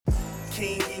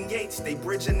King and Yates, they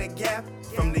bridging the gap.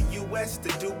 From the US to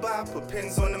Dubai, put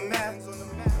pins on the map.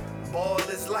 Ball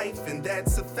is life, and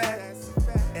that's a fact.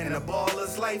 And a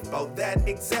baller's life, about that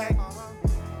exact.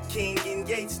 King and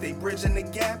Yates, they bridging the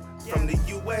gap. From the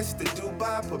US to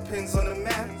Dubai, put pins on the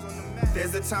map.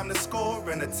 There's a time to score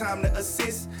and a time to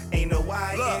assist. Ain't no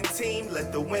I in team,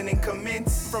 let the winning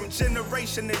commence. From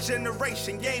generation to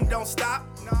generation, game don't stop.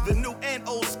 The new and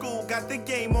old school got the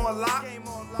game on lock.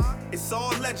 It's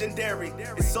all legendary,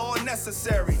 it's all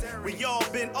necessary. We all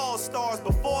been all-stars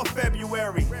before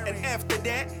February. And after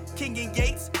that, King and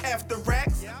Gates, after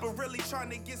racks. But really trying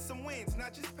to get some wins,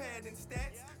 not just padding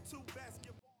stats. Two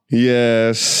basketball.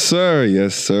 Yes, sir.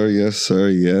 Yes, sir. Yes, sir.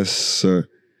 Yes, sir.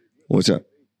 What's up?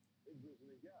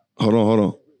 Hold on.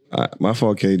 All right, my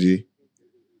fault, KG.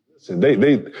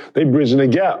 They bridging the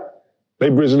gap. They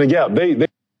bridging the gap. They.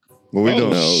 What we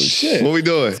doing? Oh, shit. What we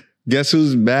doing? Guess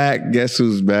who's back? Guess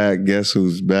who's back? Guess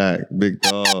who's back? Big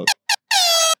dog.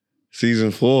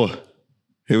 Season 4.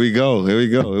 Here we go.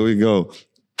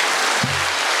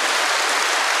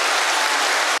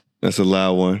 That's a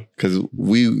loud one, because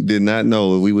we did not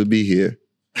know we would be here.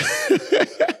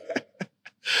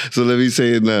 So let me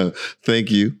say it now.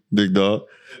 Thank you, big dog.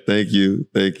 Thank you,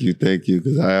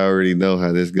 because I already know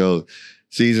how this goes.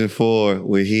 Season 4,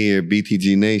 we're here,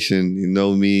 BTG Nation. You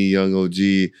know me, Young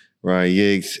OG, Ryan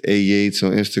Yates, A Yates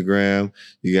on Instagram.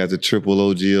 You got the triple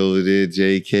OG over there,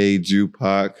 JK,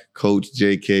 Jupac, Coach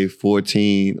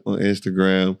JK14 on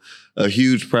Instagram. A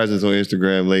huge presence on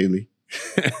Instagram lately.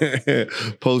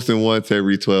 Posting once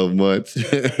every 12 months.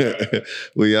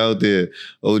 We out there.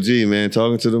 OG, man,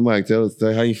 talking to the mic. Tell us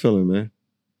how you feeling, man.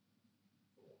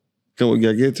 Come on,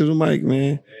 gotta get to the mic,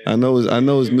 man. I know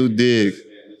it's new dig.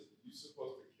 You're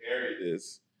supposed to carry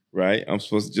this, right? I'm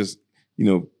supposed to just,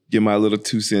 give my little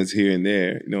 2 cents here and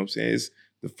there. You know what I'm saying? It's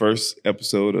the first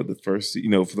episode of the first, for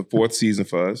the 4th season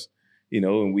for us.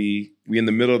 And we in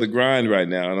the middle of the grind right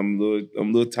now, and I'm a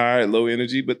little tired, low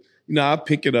energy, but I'll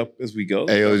pick it up as we go.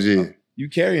 AOG. You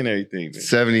carrying everything, man.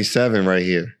 77 right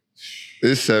here.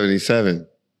 It's 77.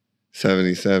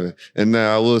 77. And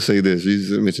now I will say this. You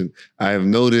just mentioned, I have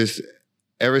noticed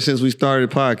ever since we started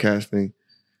podcasting,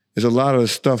 there's a lot of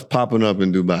stuff popping up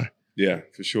in Dubai. Yeah,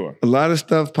 for sure. A lot of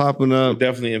stuff popping up. We're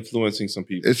definitely influencing some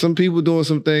people. It's some people doing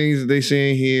some things they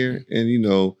saying here.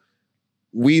 And,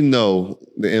 we know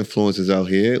the influences out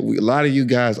here. A lot of you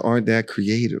guys aren't that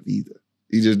creative either.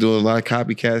 You're just doing a lot of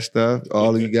copycat stuff.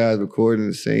 All of you guys recording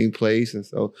in the same place. And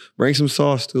so bring some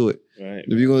sauce to it. Right.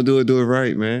 If you're going to do it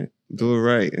right, man. Do it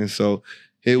right. And so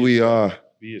here we are.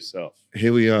 Be yourself.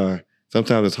 Here we are.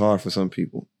 Sometimes it's hard for some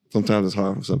people. But,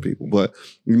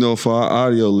 for our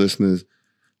audio listeners,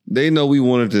 they know we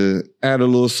wanted to add a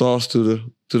little sauce to the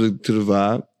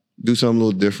vibe. Do something a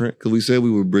little different, because we said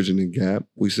we were bridging the gap.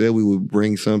 We said we would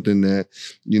bring something that,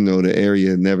 the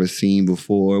area had never seen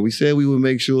before. We said we would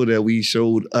make sure that we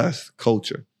showed us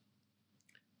culture.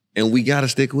 And we got to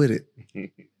stick with it.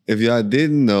 If y'all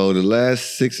didn't know, the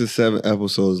last 6 or 7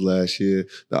 episodes last year,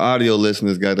 the audio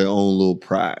listeners got their own little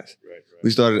prize. Right.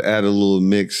 We started to add a little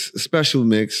mix, a special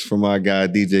mix from our guy,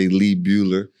 DJ Lee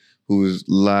Bueller, who is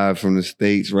live from the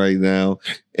States right now.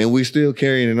 And we still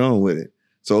carrying it on with it.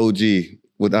 So, OG,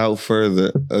 without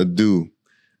further ado,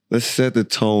 let's set the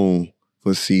tone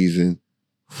for season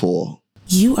 4.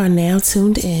 You are now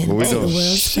tuned in to the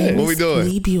world's famous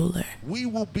Lee Bueller. We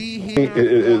will be here.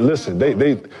 Listen, they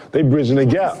bridging the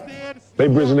gap. They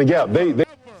bridging the gap. They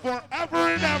forever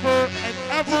and ever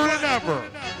and ever and ever.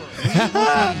 We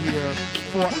will be here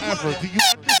forever. Do you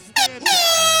understand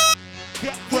that?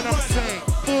 Get what I'm saying?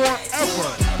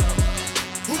 Forever.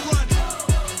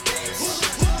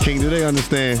 King, do they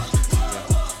understand?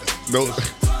 No.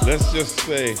 Let's just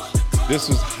say this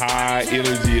was high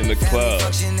energy in the club.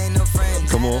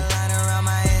 Come on.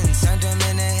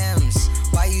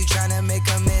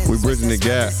 We bridging the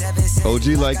gap. OG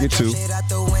like it too.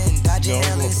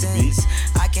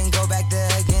 I can go back there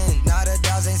again. Now the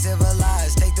dogs ain't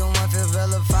civilized. Take the 1/5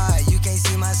 vilified. You can't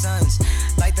see my sons.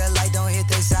 Like the light don't hit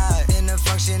their side. In the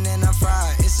function and I'm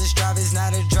fried. It's a strive, it's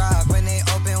not a drive. When they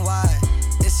open wide,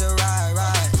 it's a ride.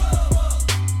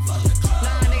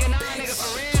 Nah, nigga,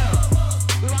 for real.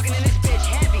 We walking in this bitch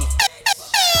heavy.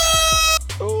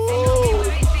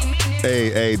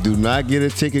 Hey, do not get a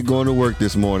ticket going to work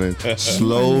this morning.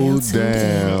 Slow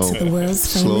down. To the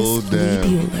world's famous Lee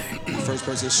Bueller. First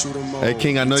person shoot 'em all. Hey,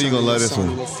 King, I know you're going to love this one.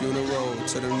 To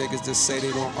them niggas that say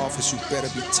they don't office, you better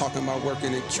be talking about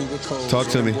working in cubicles. Talk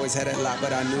to me. Boys had a lot,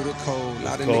 but I knew the code. A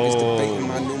lot of niggas debating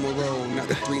my numero. Not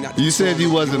the 3, not the You said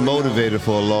you wasn't motivated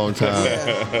for a long time.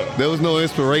 There was no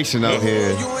inspiration out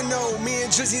here. You know, me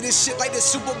and Drizzy, this shit like the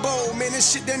Super Bowl. Man,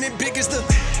 this shit done it big as the...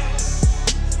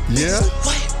 Yeah.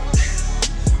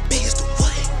 Big as the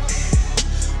what?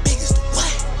 Big as the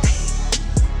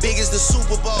what? Big as the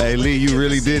Super Bowl. Hey, Lee, you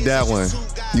really did that one.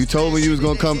 You told me you was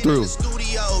gonna come through.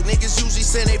 Niggas usually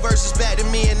send their verses back to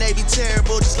me and they be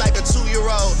terrible, just like a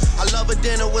 2-year-old. I love a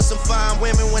dinner with some fine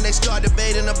women when they start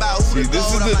debating about who to go.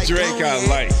 This is the Drake I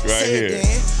like right here.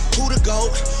 Who to go?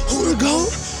 Who to go?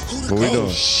 What we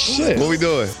doing? Shit. What we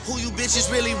doing? Who you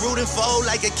bitches really rooting for?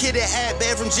 Like a kid that had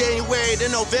bad from January to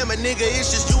November, nigga.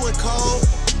 It's just you and Cole.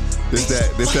 This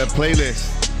that playlist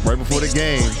right before the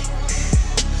game.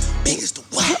 Big as the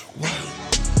what?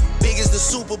 Big as the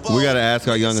Super Bowl. We gotta ask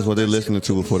our youngest what they're listening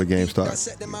to before the game starts.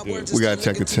 We gotta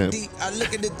check the temp. I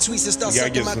look at the tweets and start You gotta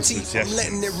sucking give my some teeth. I'm suggestions.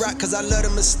 letting it rock cause I love the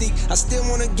mystique. I still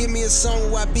wanna give me a song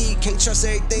where I be. Can't trust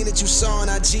everything that you saw on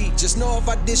IG. Just know if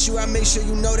I diss you, I make sure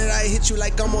you know that I hit you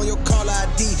like I'm on your caller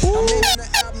ID. I'm in on the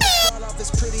album to fall off. It's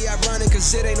pretty ironic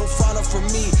cause it ain't no follow from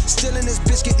me. Still in this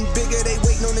bitch getting bigger. They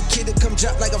waiting on the kid to come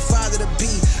drop like a father to be.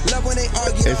 Love when they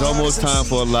argue. It's almost time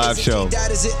for a live show.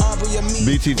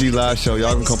 BTG live show.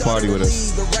 Y'all can come party with us.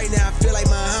 But right now I feel like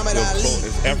Muhammad Ali.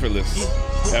 It's effortless.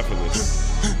 Effortless.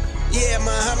 Yeah,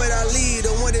 Muhammad Ali,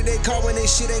 the one that they call when they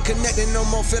shit ain't connecting no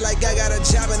more. Feel like I got a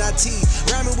job in IT.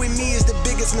 Rhyming with me is the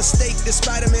biggest mistake. The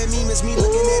Spider-Man meme is me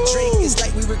looking at Drake. It's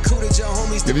like we recruited your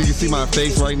homies. If you can see my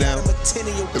face right now, it's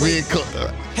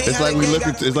like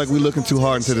we looking too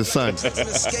hard into the sun.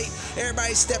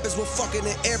 Everybody steppers with fucking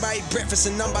and everybody breakfast,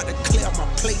 and I'm about to clear up my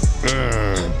plate.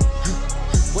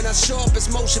 When I show up,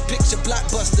 it's motion picture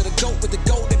blockbuster. The goat with the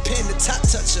golden pen, the top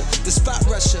toucher, the spot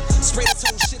rusher. Spray this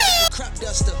whole shit out the crop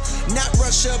duster. Not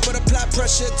Russia, but apply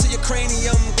pressure to your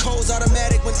cranium. Cold's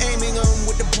automatic when aiming them.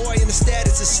 With the boy in the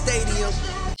status of stadium.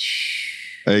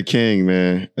 Hey, King,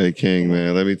 man.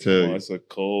 Let me tell you. It's a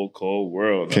cold, cold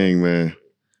world. King, man.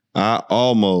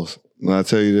 When I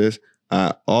tell you this,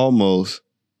 I almost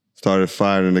started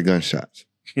firing the gunshots.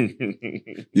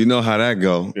 You know how that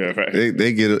go. Yeah, right.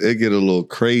 It get a little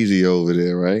crazy over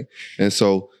there, right? And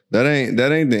so that ain't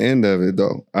the end of it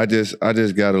though. I just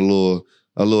got a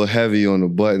little heavy on the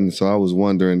button, so I was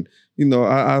wondering,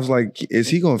 I was like, is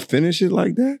he gonna finish it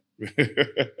like that?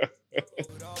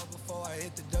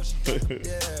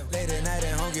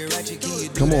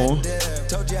 Come on.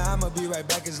 Told you I'ma be right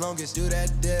back as long as do that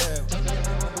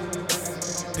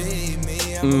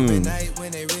me, I'm up at night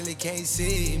when they really can't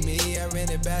see me. I ran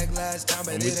it back last time,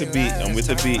 but I'm with the beat. I'm with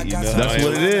the beat. You know That's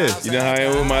what it is. You know how I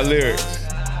am with my lyrics.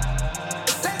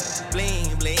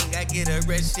 Bling, bling, I get a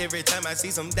rush every time I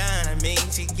see some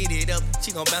diamonds. She get it up,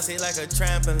 she gon' bounce it like a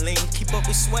trampoline. Keep up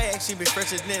with swag, she be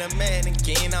fresher than a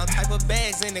mannequin. All type of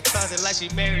bags in the closet like she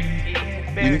married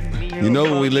again. You know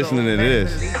when we listening to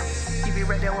this,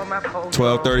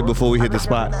 12:30 before we hit the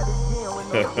spot.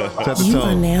 Set the You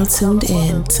are tone. now tuned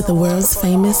in to the world's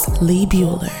famous Lee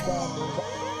Bueller.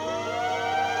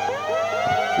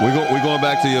 We going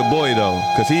back to your boy though,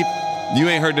 cause you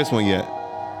ain't heard this one yet,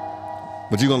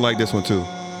 but you gonna like this one too.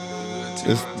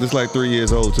 This like 3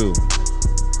 years old too.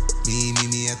 Meet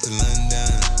me at the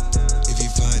London. If you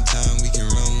find time, we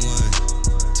can run one.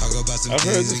 Talk about some I've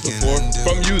heard things this we can before. undo.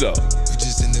 From you though. You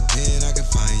just in the pen, I can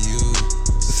find you.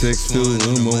 6'2", a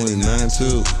little more than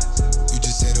 9'2". You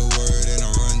just say the word and I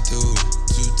run through.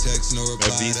 2 texts, no reply.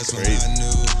 That beat's That's crazy. when I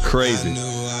knew. Crazy.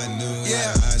 I knew.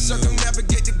 Yeah,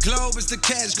 circumnavigate the globe as the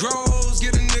cash grows.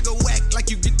 Get a nigga whack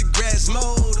like you get the grass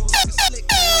mowed. Slick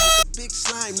with the big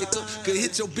slime, nigga. Could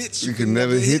hit your bitch. You can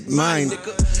never hit mine.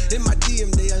 Nigga. In my DM,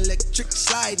 they electric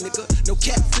slide, nigga. No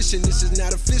catfishing, this is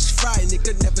not a fish fry,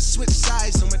 nigga. Never switch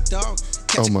sides on my dog.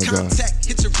 Catch Oh my a God. contact,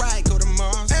 hit your ride, go to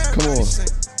Mars. Come on.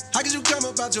 How could you come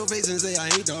about your face and say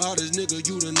I ain't the hardest nigga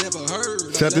you'd have never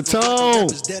heard? Set the tone.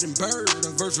 Dead and bird.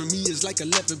 A verse for me is like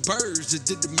 11 birds. Just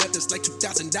did the math, it's like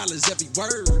 $2,000 every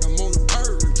word. I'm on the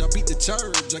purge, I beat the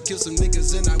church. I kill some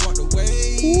niggas and I walked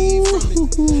away from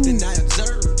it. Then I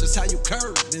observed just how you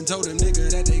curved and told a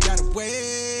nigga that they gotta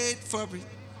wait for it.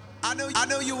 I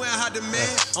know you ain't hot the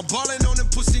man. I'm ballin' on them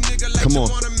pussy nigga like Come you on.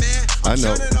 want a man. I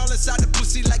know. Turning all inside the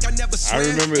pussy like I never I swear.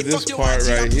 remember Hey, this fuck your part IG,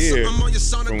 I right put here something on your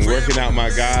from sonogram. working out my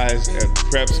guys at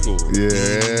prep school.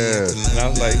 Yeah. And I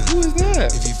was like, who is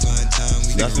that? If you find time,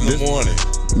 we That's in the morning.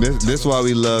 This why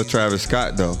we love Travis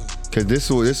Scott though, cause this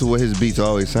is what his beats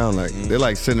always sound like. They're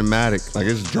like cinematic, like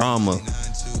it's drama. You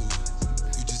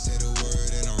just say the word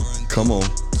and I run. Come on. 2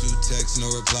 texts, no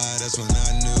reply. That's when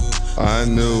I knew. I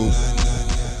knew.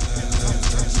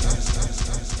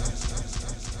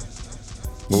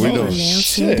 What we You are doing? now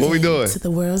tuned What we in doing? to the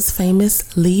world's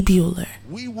famous Lee Bueller.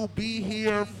 We will be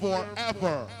here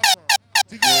forever.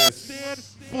 Do you understand?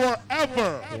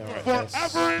 Forever.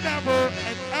 Forever and ever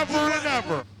and ever and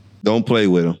ever. Don't play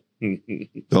with him.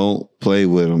 Don't play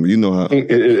with them. You know how.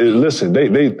 Listen, they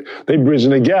bridging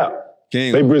the gap.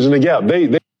 Game. They bridging the gap.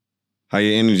 They How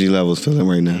your energy levels feeling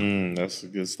right now? That's a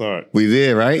good start. We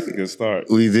did, right? That's a good start.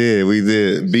 We did.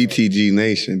 BTG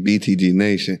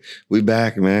Nation. We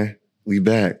back, man. We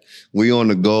back. We on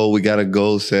the goal. We got a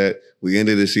goal set. We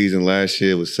ended the season last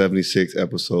year with 76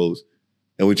 episodes,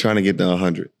 and we're trying to get to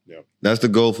 100. Yep. That's the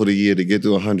goal for the year, to get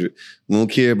to 100. We don't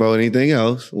care about anything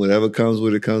else. Whatever comes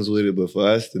with it, comes with it. But for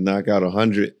us to knock out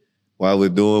 100 while we're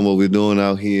doing what we're doing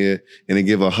out here, and to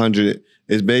give 100,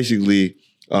 it's basically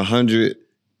 100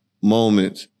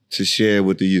 moments to share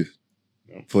with the youth.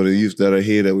 Yep. For the youth that are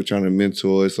here that we're trying to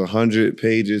mentor, it's 100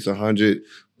 pages, 100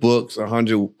 books,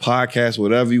 100 podcasts,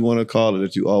 whatever you want to call it,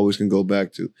 that you always can go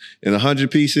back to. And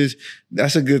 100 pieces,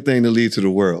 that's a good thing to leave to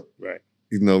the world. Right.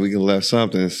 You know, we can left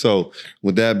something. So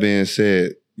with that being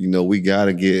said, you know, we got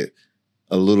to get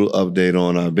a little update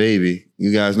on our baby.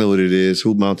 You guys know what it is.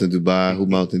 Hoop Mountain Dubai, Hoop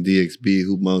Mountain DXB,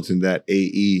 Hoop Mountain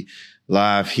 .AE,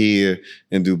 live here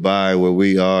in Dubai where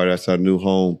we are. That's our new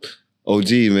home. OG,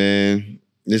 man,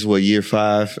 this is what, year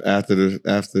 5 after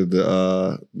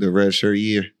the red shirt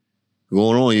year?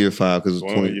 Going on year 5 because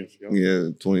it's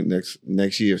 20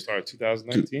 next year. Start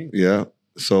 2019. Yeah.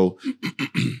 So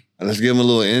let's give them a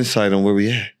little insight on where we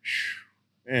at.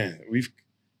 Man,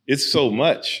 it's so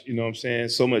much, you know what I'm saying?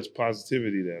 So much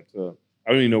positivity that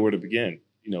I don't even know where to begin.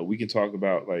 You know, we can talk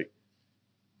about, like,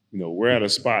 you know, we're at a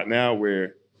spot now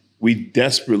where we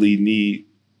desperately need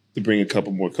to bring a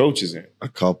couple more coaches in. A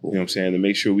couple. You know what I'm saying? To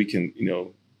make sure we can,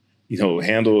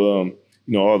 handle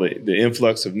all the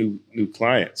influx of new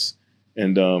clients.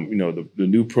 And, the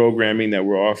new programming that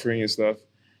we're offering and stuff,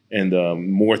 and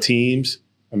more teams.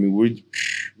 I mean,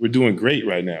 we're doing great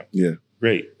right now. Yeah.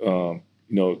 Great.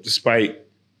 Despite,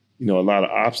 a lot of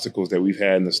obstacles that we've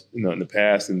had in the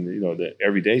past and, the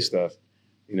everyday stuff,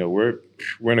 we're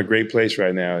in a great place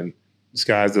right now, and the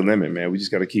sky's the limit, man. We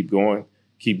just got to keep going,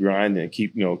 keep grinding, and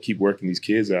keep working these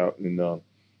kids out and,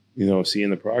 seeing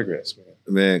the progress, man.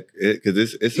 Man,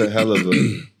 because it's a hell of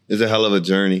a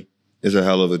journey. It's a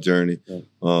hell of a journey. Yeah.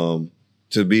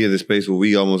 To be in the space where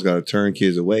we almost got to turn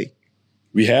kids away.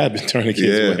 We have been turning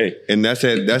kids away. And that's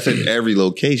at every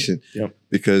location. Yep.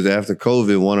 Because after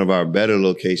COVID, one of our better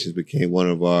locations became one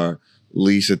of our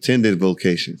least attended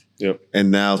locations. Yep. And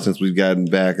now, since we've gotten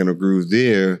back in a groove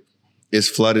there, it's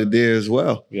flooded there as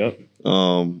well. Yep.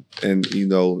 And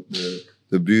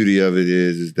the beauty of it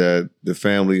is that the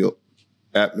family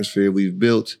atmosphere we've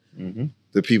built,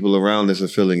 the people around us are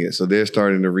feeling it. So they're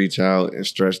starting to reach out and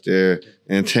stretch their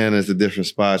antennas to different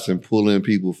spots and pull in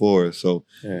people for us. So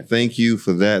Thank you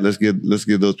for that. Let's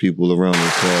give those people around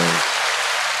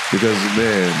us because,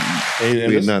 man,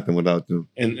 we're nothing without them.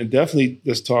 And definitely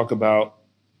let's talk about,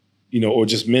 or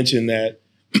just mention that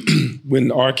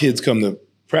when our kids come to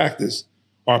practice,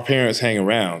 our parents hang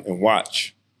around and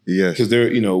watch. Yes. Because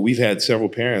we've had several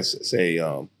parents say,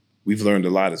 we've learned a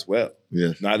lot as well.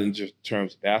 Yes. Not in just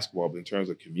terms of basketball, but in terms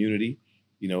of community,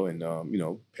 and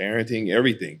parenting,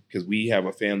 everything, because we have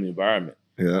a family environment.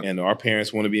 Yeah. And our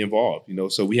parents want to be involved,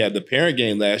 So we had the parent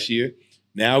game last year.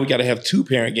 Now we got to have 2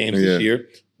 parent games this year.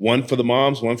 One for the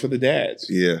moms, one for the dads.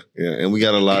 Yeah. And we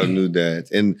got a lot of new dads.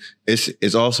 And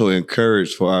it's also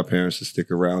encouraged for our parents to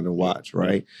stick around and watch,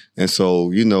 right? And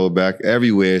so, back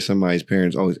everywhere, somebody's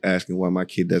parents always asking why my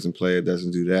kid doesn't play or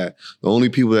doesn't do that. The only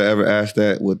people that ever ask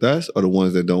that with us are the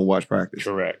ones that don't watch practice.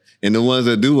 Correct. And the ones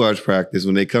that do watch practice,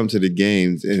 when they come to the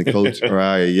games and coach or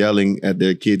I are yelling at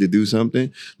their kid to do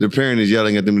something, the parent is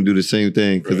yelling at them to do the same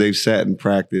thing because they've sat in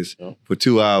practice for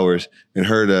 2 hours and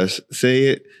heard us say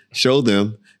it, show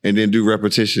them, and then do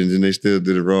repetitions, and they still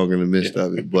did it wrong in the midst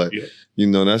of it. But,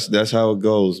 that's how it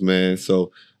goes, man.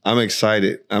 So I'm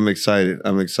excited.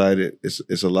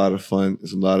 It's a lot of fun.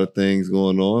 It's a lot of things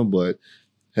going on, but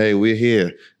hey, we're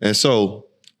here. And so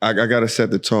I got to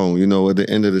set the tone. At the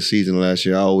end of the season last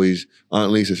year,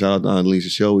 Aunt Lisa, shout out to Aunt Lisa,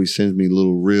 she always sends me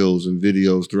little reels and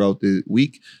videos throughout the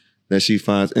week that she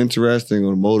finds interesting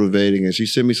or motivating. And she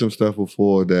sent me some stuff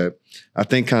before that I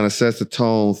think kind of sets the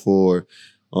tone for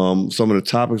some of the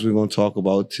topics we're going to talk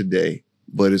about today,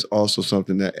 but it's also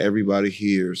something that everybody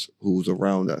hears who's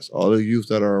around us. All the youth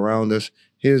that are around us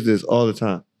hears this all the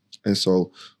time. And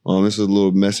so this is a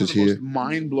little message here. One of the most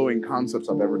mind-blowing concepts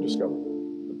I've ever discovered.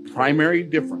 The primary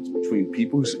difference between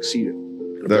people who succeeded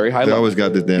at a very high level, they always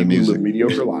got this damn people music. who live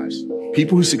mediocre lives.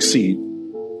 People who succeed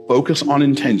focus on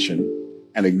intention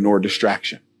and ignore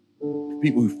distraction.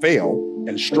 People who fail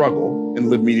and struggle and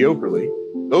live mediocrely,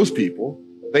 those people,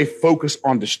 they focus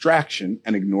on distraction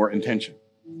and ignore intention.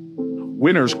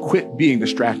 Winners quit being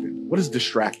distracted. What is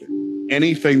distracted?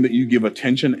 Anything that you give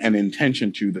attention and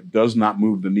intention to that does not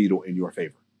move the needle in your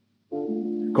favor.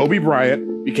 Kobe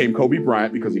Bryant became Kobe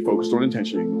Bryant because he focused on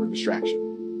intention and ignored distraction.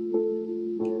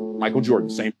 Michael Jordan,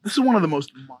 same. This is one of the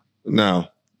most. Now,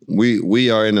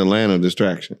 we are in the land of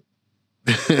distraction.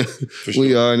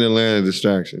 We are in the land of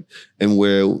distraction. And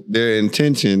where their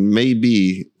intention may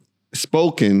be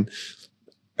spoken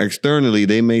externally,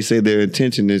 they may say their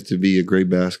intention is to be a great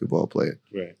basketball player,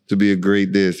 right? To be a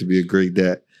great this, to be a great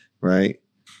that, right?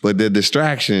 But the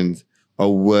distractions are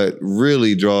what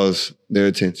really draws their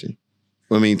attention.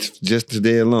 I mean, just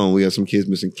today alone, we have some kids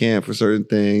missing camp for certain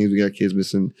things. We got kids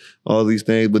missing all these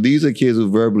things. But these are kids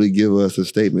who verbally give us a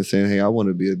statement saying, hey, I want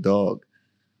to be a dog.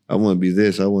 I want to be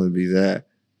this. I want to be that.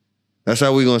 That's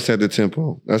how we're going to set the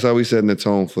tempo. That's how we're setting the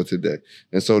tone for today.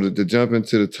 And so to jump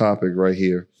into the topic right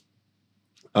here,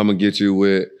 I'm going to get you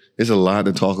with, it's a lot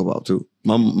to talk about too.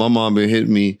 My mom been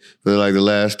hitting me for like the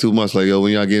last 2 months, like, yo,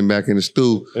 when y'all getting back in the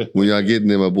stew, when y'all getting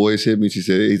there, my boys hit me. He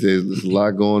said, there's a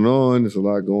lot going on. There's a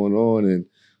lot going on. And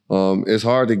it's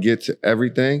hard to get to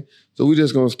everything. So we're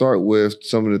just going to start with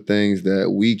some of the things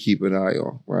that we keep an eye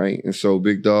on, right? And so,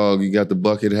 Big Dog, you got the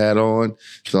bucket hat on.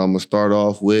 So I'm going to start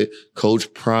off with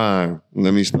Coach Prime.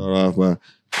 Let me start off by...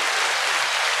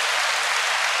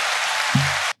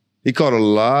 He caught a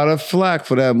lot of flack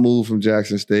for that move from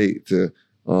Jackson State to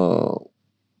Power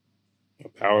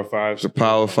 5. The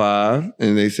Power 5.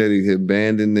 And they said he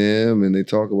abandoned them, and they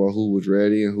talk about who was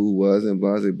ready and who wasn't,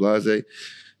 blase.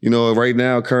 You know, right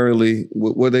now, currently,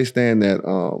 where they stand at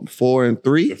 4-3?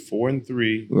 They're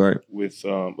 4-3. Right. With,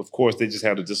 of course, they just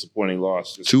had a disappointing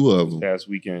loss. 2 of them. Past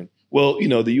weekend. Well, you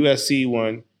know, the USC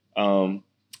one,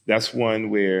 that's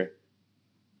one where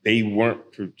they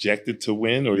weren't projected to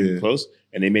win or even close,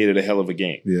 and they made it a hell of a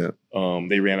game. Yeah.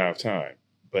 They ran out of time.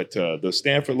 But the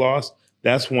Stanford loss,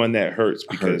 that's one that hurts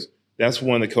because that's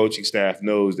one the coaching staff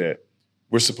knows that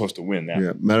we're supposed to win now.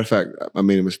 Yeah. Matter of fact, I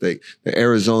made a mistake. The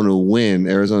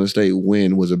Arizona State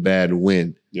win was a bad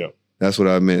win. Yeah. That's what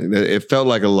I meant. It felt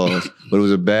like a loss, but it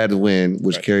was a bad win,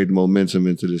 which carried momentum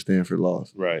into the Stanford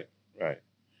loss. Right.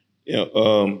 You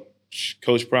know,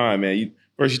 Coach Prime, man,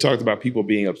 first you talked about people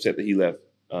being upset that he left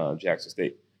Jackson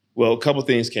State. Well, a couple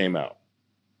things came out.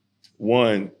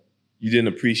 1, you didn't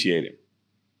appreciate him.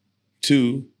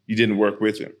 2, you didn't work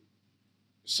with him.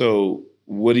 So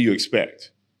what do you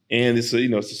expect? And it's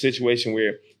a situation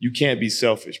where you can't be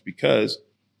selfish because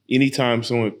anytime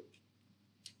someone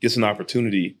gets an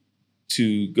opportunity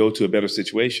to go to a better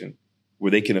situation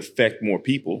where they can affect more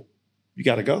people, you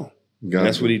got to go.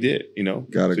 That's what he did, you know.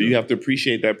 You have to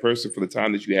appreciate that person for the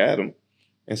time that you had him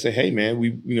and say, hey, man,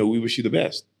 we wish you the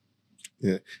best.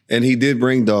 Yeah. And he did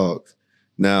bring dogs.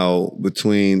 Now,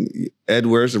 between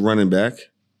Edwards, the running back,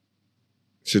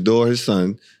 Shador, his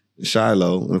son,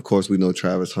 Shiloh, and of course we know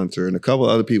Travis Hunter and a couple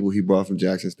other people he brought from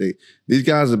Jackson State. These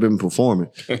guys have been performing.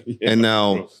 And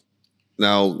now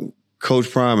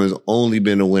Coach Prime has only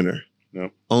been a winner.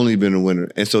 Yep. Only been a winner.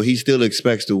 And so he still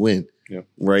expects to win. Yep.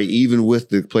 Right? Even with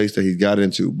the place that he got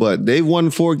into. But they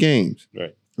won 4 games.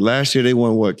 Right. Last year they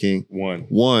won what, King? 1.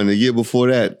 1. The year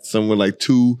before that, somewhere like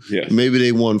 2. Yeah. Maybe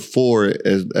they won 4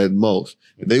 at most.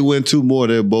 If they win 2 more,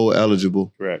 they're bowl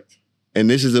eligible. Correct. And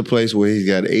this is a place where he's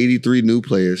got 83 new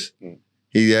players.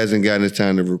 He hasn't gotten his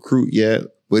time to recruit yet,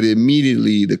 but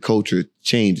immediately the culture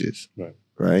changes.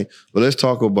 Right? But let's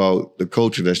talk about the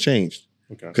culture that's changed.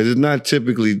 Okay. Because it's not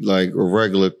typically like a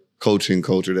regular coaching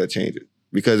culture that changes.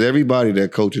 Because everybody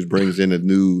that coaches brings in a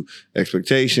new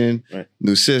expectation,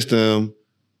 new system.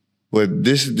 But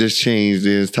this just changed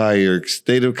the entire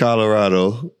state of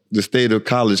Colorado, the state of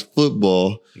college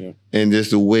football, and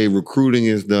just the way recruiting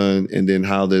is done, and then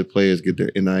how the players get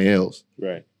their NILs.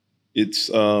 Right. It's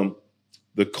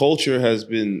the culture has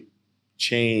been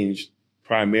changed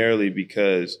primarily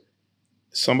because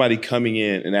somebody coming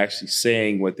in and actually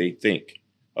saying what they think.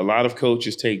 A lot of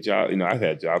coaches take jobs. You know, I've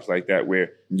had jobs like that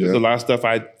where there's a lot of stuff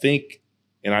I think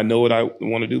and I know what I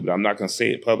want to do, but I'm not going to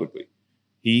say it publicly.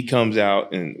 He comes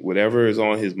out and whatever is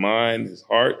on his mind, his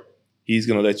heart, he's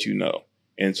going to let you know.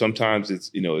 And sometimes it's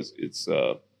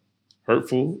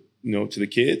hurtful, to the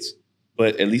kids,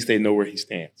 but at least they know where he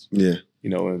stands. Yeah.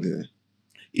 And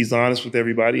he's honest with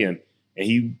everybody, and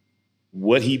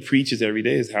what he preaches every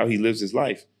day is how he lives his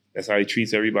life. That's how he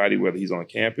treats everybody, whether he's on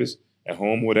campus, at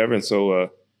home, whatever. And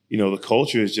so, the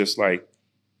culture is just like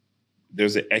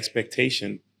there's an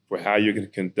expectation for how you're going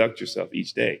to conduct yourself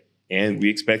each day. And we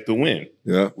expect to win.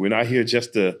 Yeah. We're not here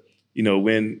just to,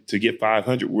 win to get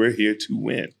 500. We're here to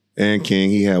win. And King,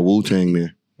 he had Wu-Tang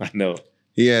there. I know.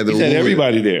 He had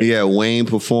everybody there. He had Wayne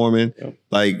performing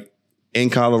like in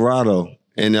Colorado.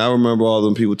 And I remember all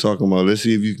them people talking about, let's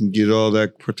see if you can get all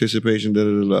that participation,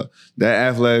 That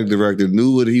athletic director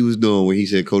knew what he was doing when he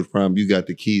said, Coach Prime, you got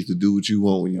the keys to do what you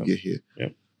want when you get here.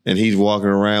 Yep. And he's walking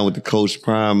around with the Coach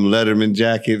Prime Letterman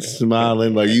jacket,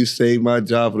 smiling like, you saved my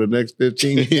job for the next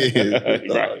 15 years.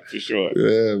 Right, for sure.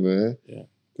 Yeah, man. Yeah.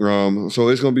 So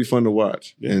it's gonna be fun to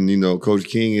watch. Yeah. And you know, Coach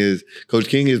King is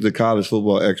the college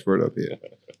football expert up here.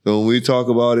 So when we talk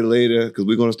about it later, because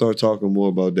we're gonna start talking more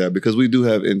about that, because we do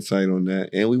have insight on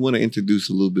that, and we want to introduce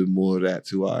a little bit more of that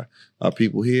to our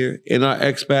people here and our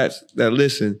expats that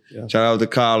listen. Yeah. Shout out to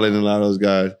Colin and a lot of those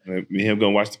guys. Me and him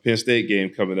gonna watch the Penn State game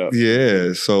coming up.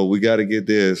 Yeah, so we got to get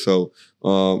there. So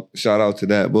shout out to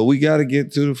that. But we got to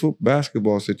get to the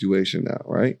basketball situation now,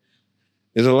 right?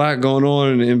 There's a lot going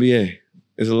on in the NBA.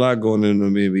 There's a lot going on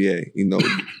in the NBA. You know,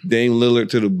 Dame Lillard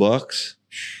to the Bucks.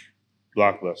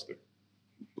 Blockbuster.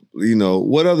 You know,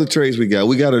 what other trades we got?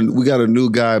 We got a new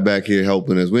guy back here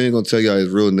helping us. We ain't gonna tell y'all his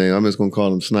real name. I'm just gonna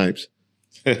call him Snipes.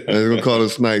 I'm just gonna call him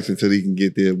Snipes until he can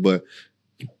get there. But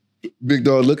Big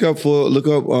Dog, look up all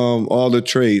the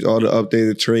trades, all the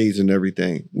updated trades and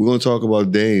everything. We're gonna talk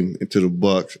about Dame to the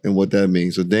Bucks and what that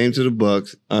means. So Dame to the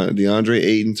Bucks, DeAndre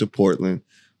Ayton to Portland,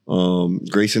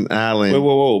 Grayson Allen.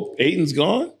 Whoa. Ayton's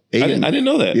gone? Ayton, I didn't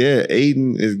know that. Yeah,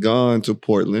 Ayton is gone to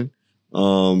Portland.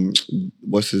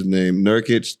 What's his name?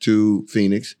 Nurkic to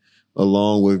Phoenix,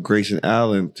 along with Grayson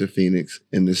Allen to Phoenix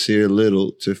and Nasir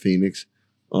Little to Phoenix.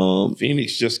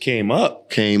 Phoenix just came up.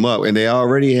 And they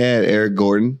already had Eric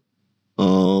Gordon,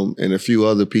 and a few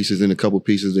other pieces and a couple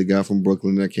pieces they got from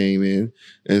Brooklyn that came in.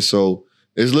 And so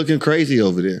it's looking crazy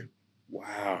over there.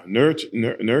 Wow.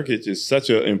 Nurkic is such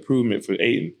an improvement for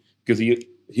Ayton because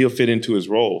he'll fit into his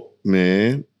role.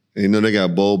 Man. You know, they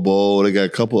got Bo. They got a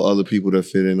couple other people that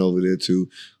fit in over there too.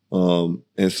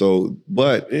 And so,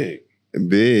 but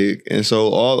big. And so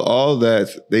all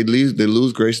that, they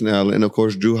lose Grayson Allen. And of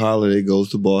course, Drew Holiday goes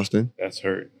to Boston. That's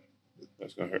hurt.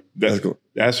 That's going to hurt.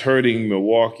 That's hurting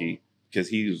Milwaukee because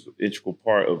he's an integral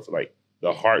part of like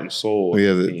the heart and soul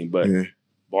of the team. But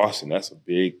Boston, that's a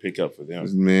big pickup for them.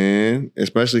 Man,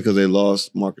 especially because they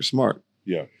lost Marcus Smart.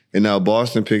 Yeah. And now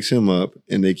Boston picks him up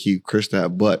and they keep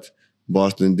Kristaps, but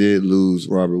Boston did lose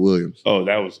Robert Williams. Oh,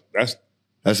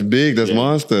 that's big. That's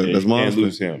monster. Yeah, that's monster. Can't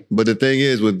lose him. But the thing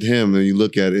is with him, when you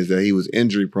look at it, is that he was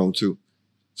injury prone too.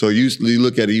 So you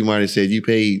look at it, you might have said you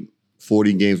paid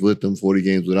 40 games with him, 40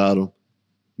 games without him.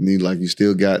 And you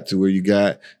still got to where you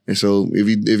got. And so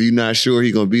if you're not sure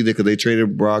he's gonna be there, because they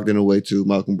traded Brogdon away too.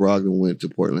 Malcolm Brogdon went to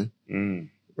Portland.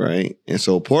 Right. And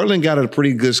so Portland got a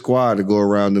pretty good squad to go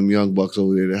around them young bucks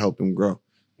over there to help them grow.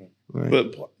 Right?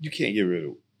 But you can't get rid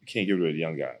of the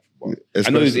young guy. I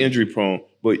know he's injury prone,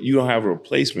 but you don't have a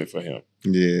replacement for him.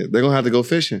 Yeah, they're gonna have to go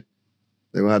fishing.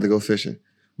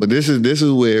 But this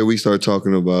is where we start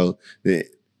talking about the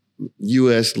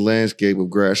U.S. landscape of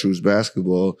grassroots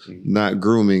basketball not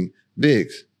grooming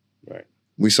bigs. Right.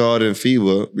 We saw it in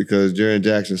FIBA because Jaren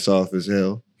Jackson's soft as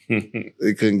hell.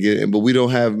 They couldn't get it, but we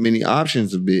don't have many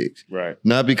options of bigs. Right.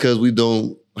 Not because we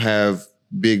don't have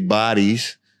big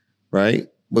bodies, right?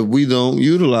 But we don't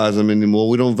utilize them anymore.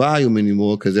 We don't value them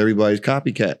anymore because everybody's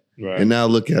copycat. Right. And now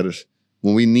look at us.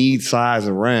 When we need size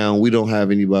around, we don't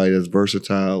have anybody that's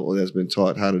versatile or that's been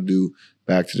taught how to do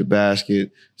back to the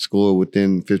basket, score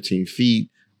within 15 feet,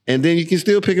 and then you can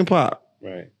still pick and pop.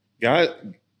 Right.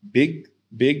 Big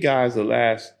guys the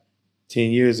last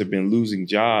 10 years have been losing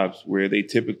jobs where they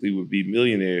typically would be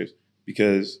millionaires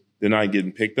because they're not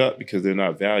getting picked up because they're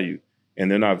not valued.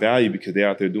 And they're not valued because they're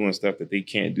out there doing stuff that they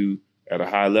can't do at a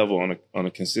high level on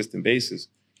a consistent basis.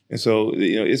 And so,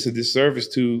 it's a disservice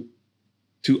to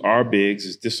our bigs,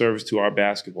 it's a disservice to our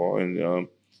basketball. And,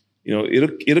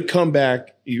 it'll come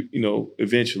back,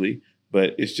 eventually,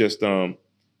 but it's just,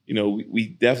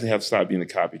 we definitely have to stop being a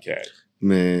copycat.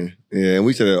 Man, yeah, and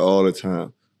we say that all the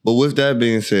time. But with that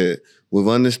being said, with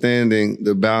understanding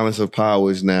the balance of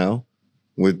powers now,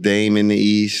 with Dame in the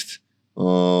East,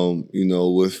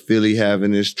 with Philly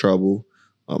having this trouble,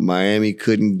 Miami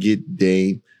couldn't get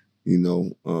Dame,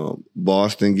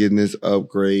 Boston getting his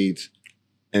upgrades.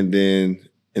 And then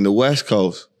in the West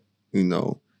Coast,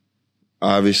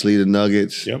 obviously the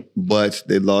Nuggets, but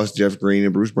they lost Jeff Green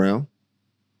and Bruce Brown.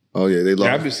 Oh, yeah, they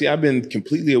lost. I've been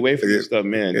completely away from this stuff,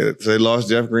 man. Yeah, so they lost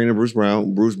Jeff Green and Bruce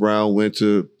Brown. Bruce Brown went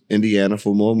to Indiana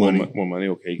for more money. More money,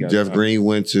 okay. Jeff Green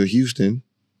went to Houston.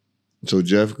 So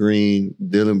Jeff Green,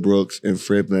 Dylan Brooks, and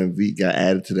Fred VanVleet got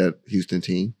added to that Houston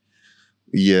team.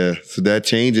 Yeah, so that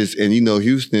changes. And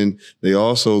Houston, they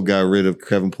also got rid of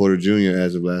Kevin Porter Jr.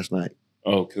 as of last night.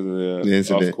 Oh, because of the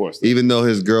incident. Of course. Even though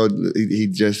his girl, he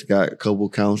just got a couple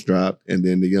counts dropped, and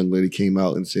then the young lady came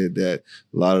out and said that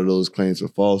a lot of those claims are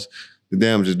false. The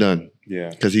damage is done. Yeah.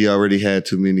 Because he already had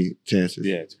too many chances.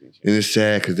 Yeah. And it's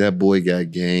sad because that boy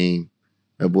got game.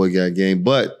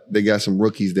 But they got some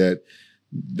rookies that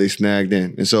they snagged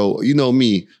in. And so, you know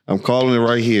me, I'm calling it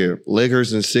right here.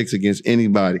 Lakers in 6 against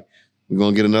anybody. We're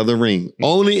going to get another ring.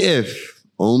 Only if,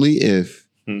 the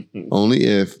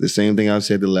same thing I've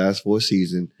said the last 4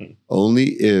 seasons, only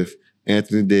if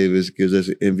Anthony Davis gives us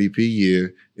an MVP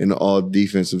year and all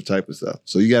defensive type of stuff.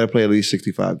 So you got to play at least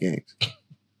 65 games.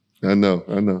 I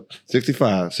know.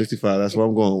 65. That's what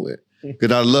I'm going with.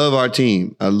 Because I love our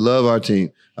team. I love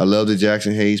the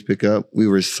Jackson Hayes pickup. We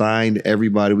resigned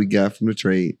everybody we got from the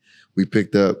trade. We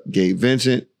picked up Gabe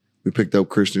Vincent. We picked up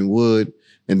Christian Wood.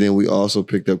 And then we also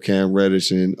picked up Cam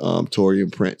Reddish and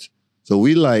Taurean Prince. So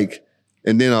we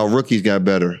and then our rookies got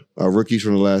better. Our rookies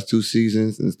from the last 2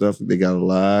 seasons and stuff, they got a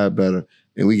lot better.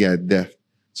 And we got depth.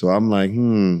 So I'm like,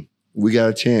 we got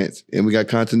a chance. And we got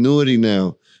continuity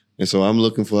now. And so I'm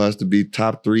looking for us to be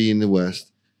top 3 in the West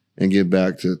and get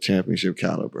back to championship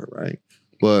caliber, right?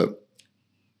 But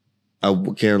I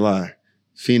can't lie.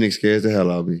 Phoenix scares the hell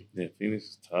out of me. Yeah, Phoenix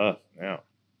is tough now.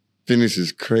 Phoenix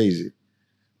is crazy.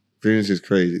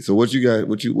 So what you got?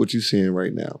 What you seeing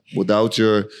right now? Without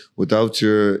your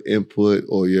input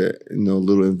or your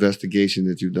little investigation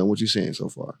that you've done, what you seeing so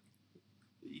far?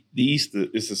 The East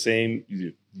is the same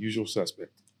usual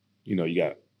suspect. You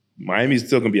got Miami's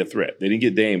still going to be a threat. They didn't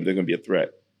get Dame, but they're going to be a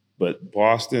threat. But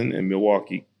Boston and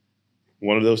Milwaukee,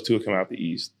 one of those two will come out the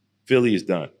East. Philly is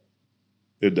done.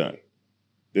 They're done.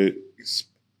 We'll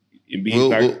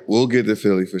get to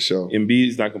Philly for sure.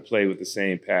 Embiid's not going to play with the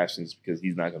same passions because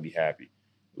he's not going to be happy.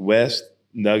 West,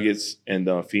 Nuggets, and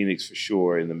Phoenix for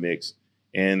sure in the mix.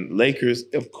 And Lakers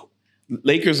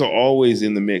are always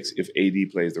in the mix if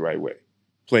AD plays the right way.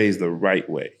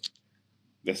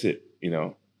 That's it,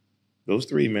 Those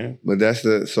 3, man. But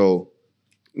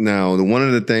now one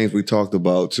of the things we talked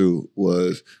about too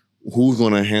was who's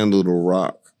going to handle the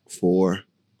rock for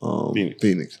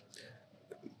Phoenix.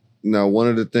 Now, one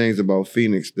of the things about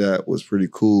Phoenix that was pretty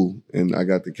cool, and I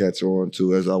got to catch on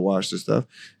to as I watched the stuff,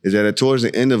 is that towards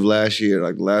the end of last year,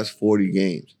 like the last 40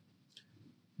 games,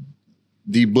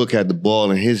 D-Book had the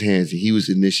ball in his hands and he was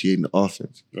initiating the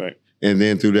offense. Right. And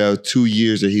then through that 2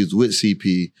 years that he was with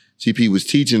CP was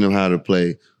teaching him how to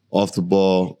play off the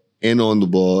ball and on the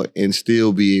ball and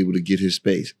still be able to get his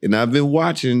space. And I've been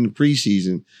watching the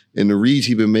preseason and the reads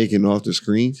he's been making off the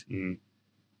screens. Mm-hmm.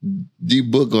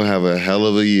 D-Book gonna have a hell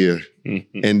of a year.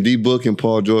 Mm-hmm. And D-Book and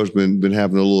Paul George been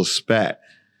having a little spat.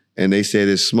 And they say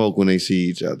there's smoke when they see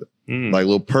each other. Mm. Like a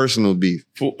little personal beef.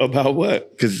 About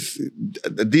what? Because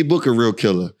D-Book a real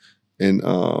killer. And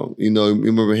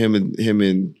remember him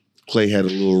and Clay had a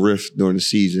little rift during the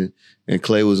season. And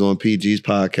Clay was on PG's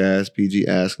podcast. PG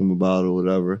asked him about it or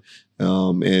whatever.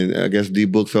 And I guess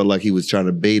D-Book felt like he was trying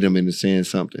to bait him into saying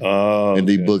something. Oh, and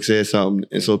D-Book said something.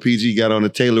 And so PG got on the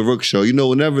Taylor Rooks show.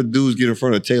 Whenever dudes get in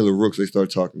front of Taylor Rooks, they start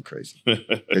talking crazy.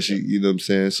 And you know what I'm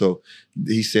saying? So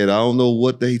he said, I don't know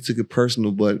what he took it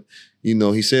personal, but,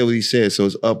 he said what he said. So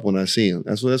it's up when I see him.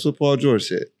 That's what Paul George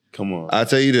said. Come on. I'll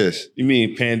tell you this. You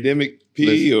mean pandemic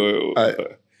P or...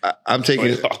 I'm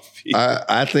taking.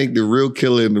 I think the real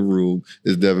killer in the room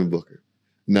is Devin Booker.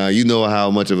 Now you know how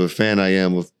much of a fan I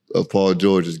am of Paul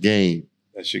George's game.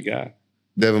 That's your guy.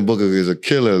 Devin Booker is a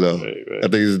killer though. Right. I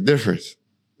think there's a difference.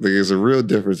 I think there's a real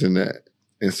difference in that,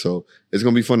 and so it's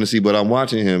gonna be fun to see. But I'm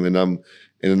watching him, and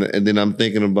then I'm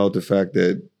thinking about the fact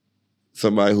that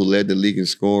somebody who led the league in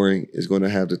scoring is going to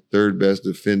have the 3rd best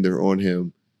defender on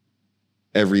him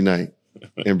every night,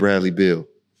 and Bradley Beal.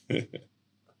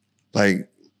 Like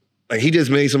he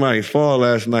just made somebody fall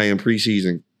last night in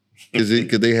preseason because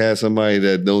they had somebody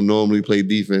that don't normally play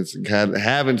defense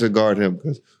having to guard him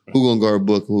because who gonna guard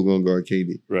Book, who gonna guard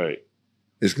KD? Right.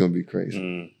 It's gonna be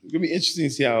crazy. It's gonna be interesting to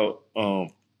see how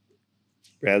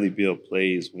Bradley Beal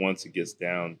plays once it gets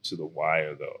down to the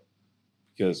wire, though,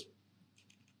 because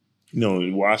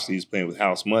in Washington he's playing with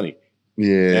house money.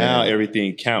 Yeah. Now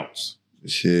everything counts.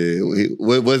 Shit,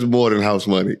 what's more than house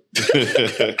money? Hey,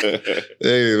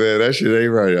 man, that shit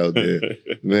ain't right out there.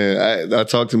 Man, I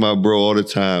talk to my bro all the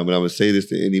time, and I'm going to say this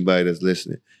to anybody that's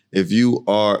listening. If you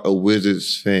are a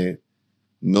Wizards fan,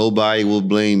 nobody will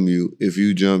blame you if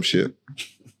you jump ship.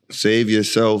 Save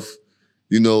yourself.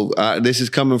 This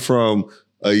is coming from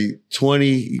a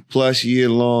 20-plus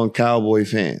year-long Cowboy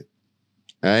fan.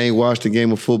 I ain't watched a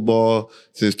game of football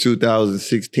since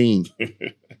 2016.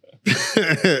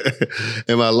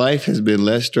 And my life has been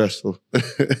less stressful.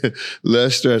 And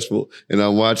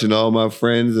I'm watching all my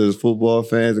friends as football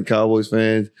fans and Cowboys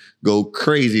fans go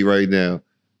crazy right now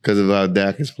because of how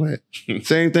Dak is playing.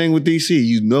 Same thing with DC.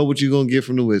 You know what you're going to get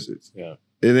from the Wizards. Yeah.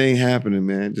 It ain't happening,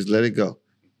 man. Just let it go,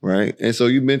 right? And so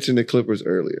you mentioned the Clippers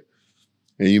earlier.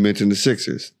 And you mentioned the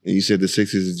Sixers. And you said the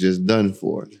Sixers is just done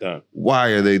for. Done. Why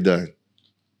are they done?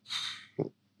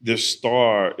 their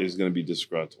star is going to be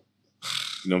disgruntled.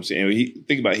 You know what I'm saying?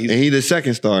 Think about it. And he's the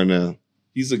second star now.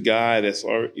 He's a guy that's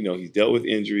already, he's dealt with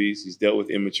injuries. He's dealt with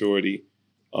immaturity.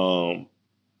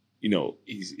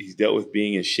 He's dealt with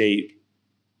being in shape.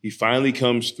 He finally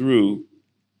comes through,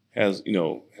 has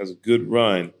a good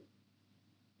run,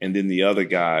 and then the other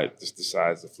guy just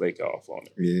decides to flake off on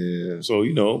it. Yeah. So,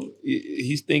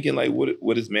 he's thinking like,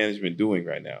 what is management doing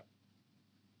right now?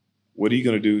 What are you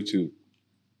going to do to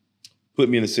put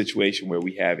me in a situation where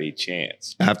we have a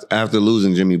chance? After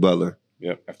losing Jimmy Butler.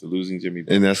 Yep, after losing Jimmy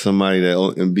Butler. And that's somebody that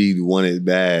Embiid wanted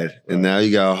bad. Right. And now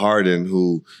you got Harden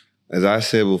who, as I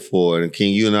said before, and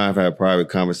King, you and I have had private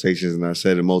conversations, and I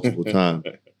said it multiple times,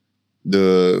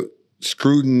 the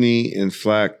scrutiny and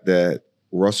flack that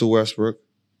Russell Westbrook,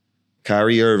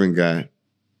 Kyrie Irving got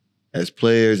as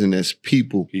players and as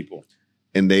people.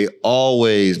 And they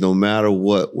always, no matter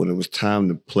what, when it was time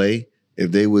to play,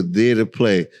 if they were there to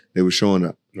play, they were showing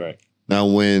up. Right. Now,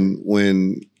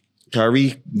 when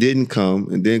Kyrie didn't come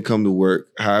and didn't come to work,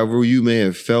 however you may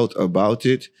have felt about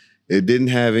it, it didn't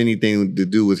have anything to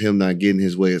do with him not getting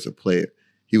his way as a player.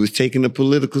 He was taking a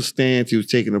political stance. He was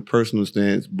taking a personal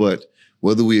stance. But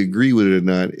whether we agree with it or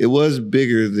not, it was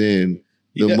bigger than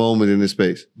the moment in the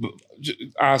space.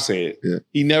 I'll say it. Yeah.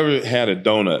 He never had a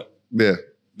donut. Yeah.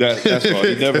 That's all.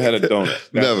 He never had a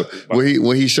donut. Never.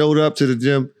 When he showed up to the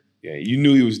gym, yeah, you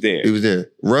knew he was there. He was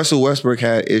there. Russell Westbrook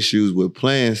had issues with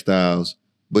playing styles,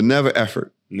 but never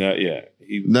effort. No, yeah.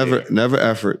 He was never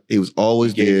effort. He was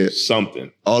always there.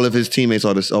 Something. All of his teammates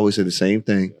always said the same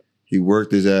thing. Yeah. He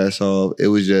worked his ass off. It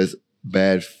was just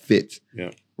bad fit.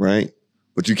 Yeah. Right?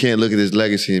 But you can't look at his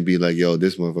legacy and be like, yo,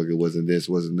 this motherfucker wasn't this,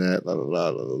 wasn't that, la, la, la,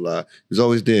 la, la, la. He was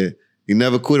always there. He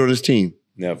never quit on his team.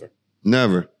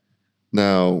 Never.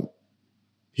 Now,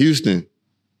 Houston,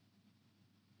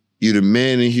 you're the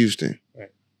man in Houston.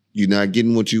 Right. You're not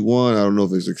getting what you want. I don't know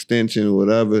if it's extension or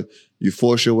whatever. You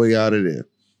force your way out of there.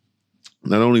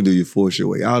 Not only do you force your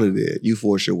way out of there, you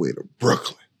force your way to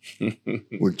Brooklyn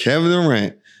with Kevin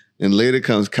Durant, and later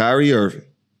comes Kyrie Irving,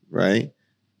 right?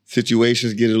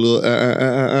 Situations get a little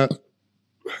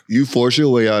You force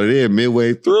your way out of there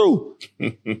midway through.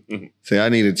 Say, I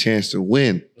need a chance to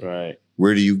win. Right.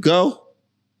 Where do you go?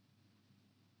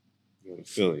 Go to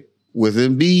Philly. With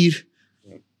Embiid.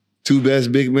 Yep. Two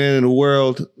best big men in the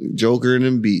world, Joker and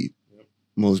Embiid. Yep.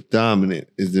 Most dominant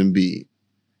is Embiid.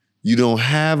 You don't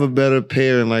have a better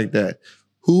pairing like that.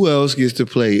 Who else gets to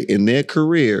play in their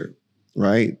career,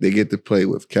 right? They get to play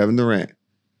with Kevin Durant,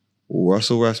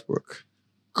 Russell Westbrook,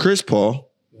 Chris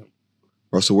Paul,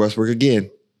 Russell Westbrook again,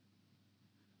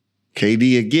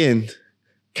 KD again,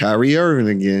 Kyrie Irving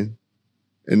again,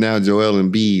 and now Joel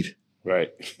Embiid.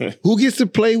 Right. Who gets to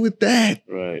play with that?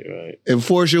 Right. And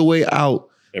force your way out.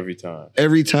 Every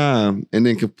time. And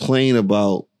then complain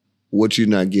about what you're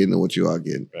not getting or what you are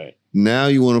getting. Right. Now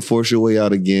you want to force your way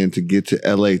out again to get to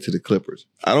LA to the Clippers.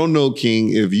 I don't know,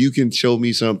 King, if you can show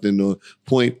me something or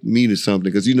point me to something.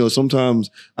 Because, sometimes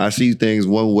I see things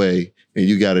one way and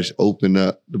you got to open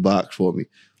up the box for me.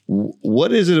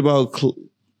 What is it about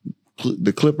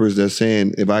the Clippers that's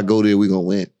saying, if I go there, we're going to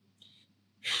win?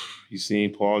 You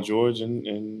seen Paul George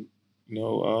and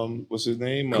what's his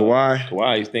name? Kawhi.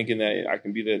 Kawhi. He's thinking that I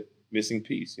can be the missing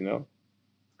piece, and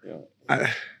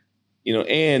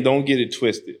don't get it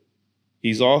twisted.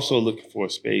 He's also looking for a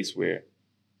space where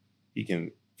he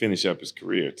can finish up his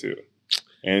career too.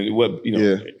 And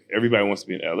everybody wants to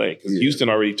be in LA because Houston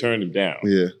already turned him down.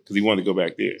 Yeah, because he wanted to go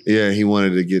back there. Yeah, he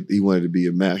wanted to be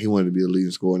a man. He wanted to be a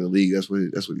leading scorer in the league. That's what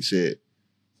he said.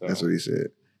 So, that's what he said.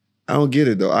 I don't get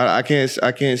it though. I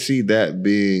can't see that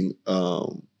being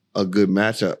a good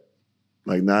matchup.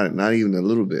 Like not even a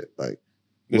little bit. Like,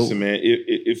 listen, man,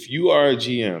 if you are a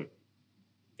GM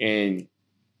and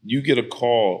you get a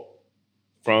call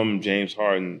from James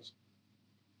Harden's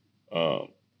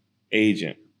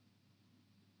agent,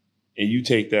 and you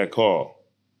take that call,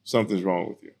 something's wrong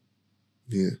with you.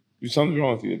 Yeah. Something's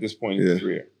wrong with you at this point in your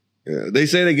career. Yeah. They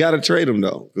say they got to trade him,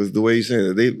 though, because the way he's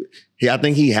saying it. I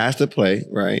think he has to play,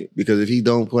 right? Because if he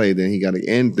don't play, then he got to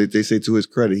end. They say to his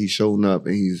credit, he's shown up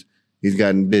and he's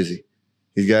gotten busy.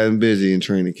 He's gotten busy in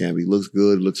training camp. He looks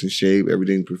good, looks in shape,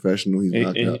 everything's professional. He's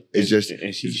knocked up. It's just...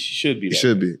 And he should be that. He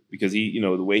should be. Because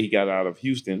the way he got out of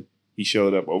Houston, he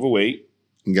showed up overweight.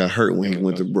 He got hurt when he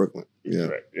went to Brooklyn. Yeah.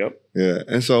 Right. Yep. Yeah.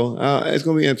 And so it's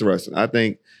going to be interesting. I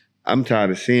think I'm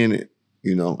tired of seeing it.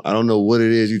 I don't know what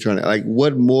it is you're trying to... Like,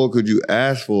 what more could you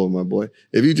ask for, my boy?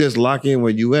 If you just lock in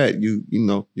where you at,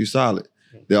 you solid.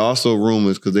 There are also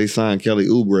rumors, because they signed Kelly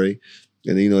Oubre,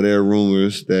 and there are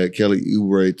rumors that Kelly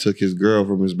Oubre took his girl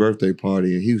from his birthday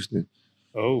party in Houston.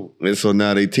 Oh. And so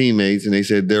now they teammates, and they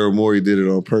said Daryl Morey did it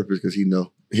on purpose because he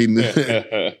know He knew,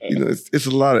 it's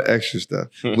a lot of extra stuff.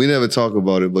 We never talk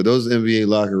about it, but those NBA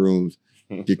locker rooms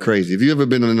get crazy. If you ever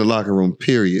been in the locker room,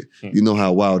 period, you know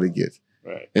how wild it gets.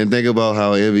 Right. And think about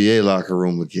how an NBA locker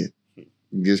room would get.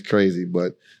 It gets crazy.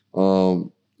 But,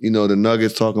 the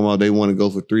Nuggets talking about they want to go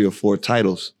for 3 or 4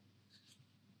 titles.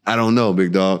 I don't know,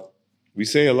 big dog. We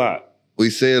say a lot. We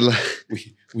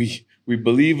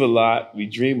believe a lot. We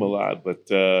dream a lot, but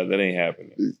that ain't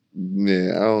happening.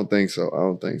 Yeah, I don't think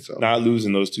so. Not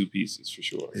losing those 2 pieces for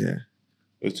sure. Yeah.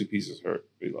 Those 2 pieces hurt.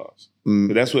 We lost.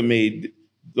 But that's what made,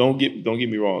 don't get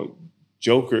me wrong,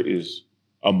 Joker is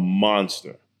a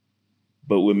monster.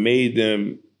 But what made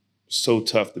them so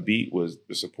tough to beat was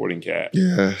the supporting cast.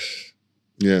 Yes.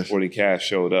 Supporting cast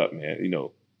showed up, man.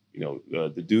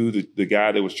 The dude, the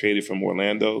guy that was traded from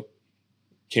Orlando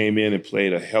came in and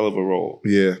played a hell of a role.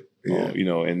 Yeah.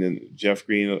 And then Jeff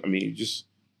Green,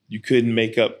 you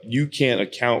can't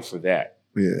account for that.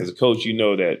 Yeah. As a coach, you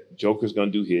know that Joker's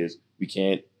going to do his.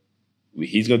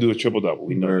 He's going to do a triple-double.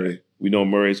 We know that. We know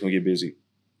Murray's going to get busy.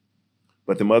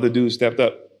 But the other dudes stepped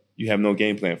up. You have no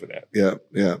game plan for that.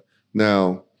 Yeah.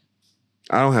 Now,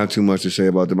 I don't have too much to say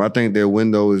about them. I think their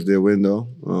window is their window.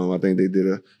 I think they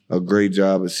did a great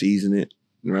job of seasoning it,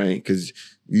 right? Because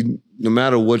no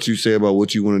matter what you say about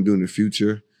what you want to do in the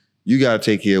future, you got to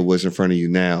take care of what's in front of you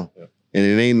now. Yeah. And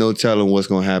it ain't no telling what's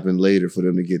going to happen later for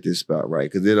them to get this spot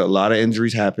right. Because a lot of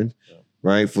injuries happened,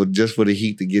 right? For the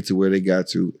Heat to get to where they got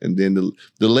to. And then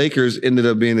the Lakers ended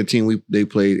up being the team they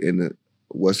played in the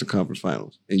Western Conference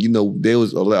Finals. And there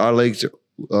was our Lake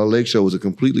Show was a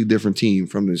completely different team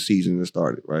from the season that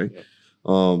started, right?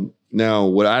 Yeah. Now,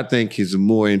 what I think is a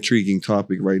more intriguing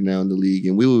topic right now in the league,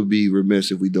 and we would be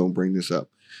remiss if we don't bring this up,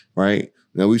 right?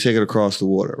 Now, we take it across the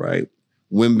water, right?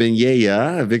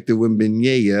 Victor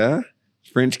Wembanyama,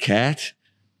 French cat.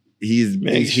 He's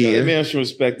here. That man should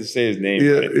respect to say his name.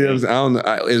 Yeah, right, I don't know.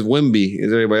 It's Wemby.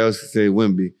 As everybody else say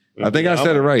Wemby. I think I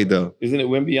said it right, though. Isn't it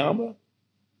Wembanyama?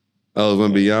 Oh, it's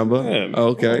Wembanyama? Yeah.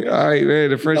 Okay. All right, man.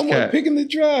 The French cat. Picking the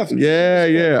draft.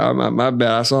 Yeah. My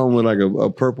bad. I saw him with like a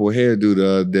purple hairdo the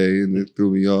other day, and it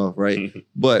threw me off, right?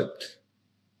 But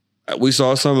we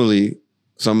saw Summer League.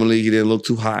 Summer League, he didn't look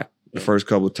too hot the first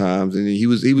couple of times, and he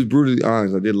was brutally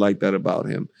honest. I did like that about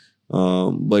him.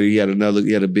 But he had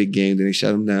a big game, then they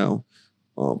shut him down.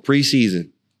 Preseason,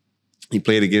 he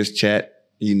played against Chet.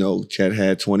 Chet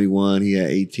had 21, he had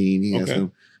 18. He had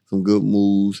some good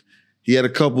moves. He had a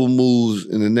couple moves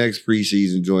in the next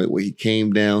preseason joint where he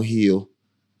came downhill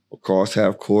across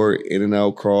half court, in and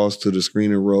out cross to the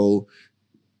screen and roll.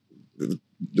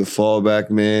 The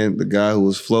fallback man, the guy who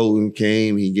was floating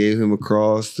came, he gave him a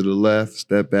cross to the left,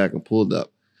 stepped back and pulled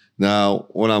up. Now,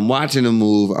 when I'm watching the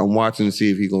move, I'm watching to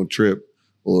see if he's going to trip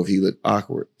or if he looked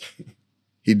awkward.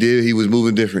 He did. He was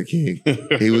moving different, King.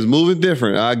 He was moving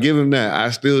different. I give him that. I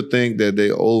still think that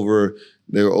they're over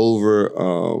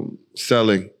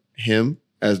selling him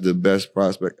as the best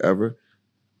prospect ever.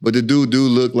 But the dude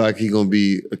look like he's going to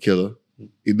be a killer.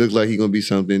 He looked like he's going to be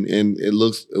something. And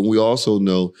we also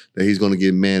know that he's going to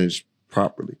get managed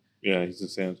properly. Yeah, he's in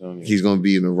San Antonio. He's going to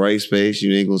be in the right space.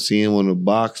 You ain't going to see him on the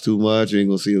box too much. You ain't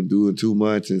going to see him doing too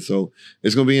much. And so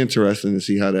it's going to be interesting to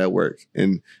see how that works.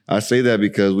 And I say that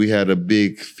because we had a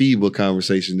big FIBA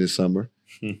conversation this summer.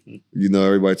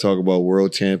 Everybody talk about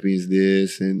world champions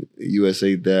this and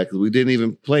USA that, because we didn't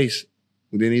even place.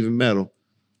 We didn't even medal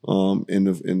in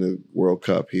the World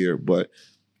Cup here. But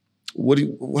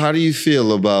how do you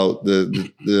feel about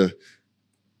the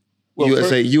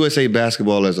USA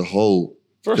basketball as a whole?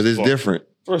 Because it's different.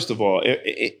 First of all,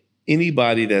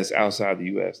 anybody that's outside the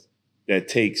U.S. that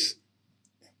takes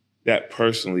that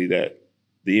personally, that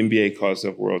the NBA calls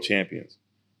themselves world champions,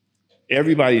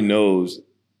 everybody knows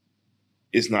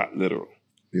it's not literal.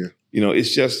 Yeah.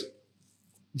 It's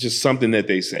just something that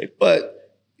they say.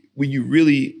 But when you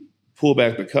really pull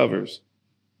back the covers,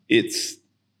 it's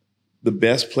the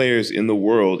best players in the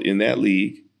world in that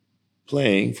league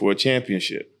playing for a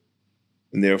championship.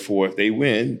 And therefore, if they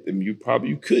win, then you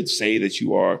could say that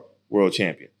you are world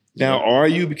champion. Now, are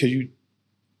you, because you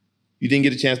didn't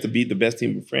get a chance to beat the best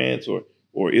team in France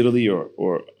or Italy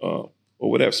or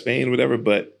whatever, Spain or whatever,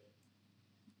 but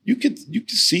you could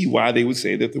see why they would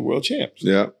say that they're world champs.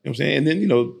 Yeah. You know what I'm saying? And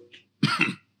then,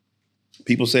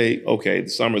 people say, okay, the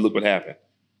summer, look what happened.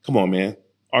 Come on, man.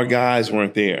 Our guys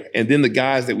weren't there. And then the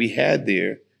guys that we had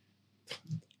there,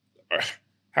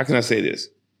 how can I say this?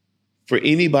 For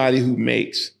anybody who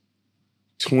makes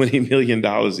 $20 million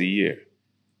a year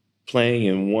playing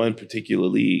in one particular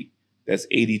league, that's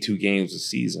 82 games a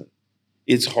season.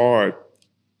 It's hard.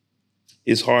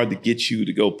 It's hard to get you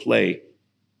to go play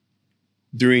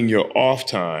during your off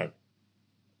time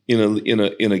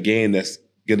in a game that's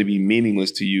going to be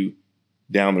meaningless to you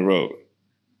down the road.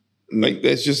 Like,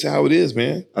 that's just how it is,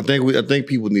 man. I think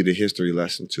people need a history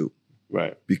lesson too.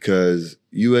 Right. Because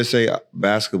USA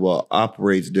basketball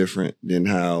operates different than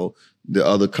how the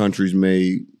other countries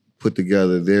may put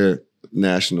together their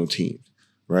national teams,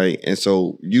 right? And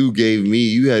so you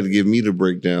had to give me the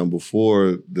breakdown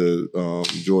before the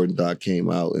Jordan doc came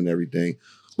out and everything.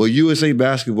 But USA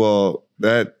basketball,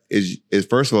 that is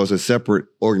first of all, it's a separate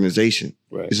organization.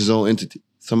 Right. It's its own entity.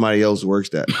 Somebody else works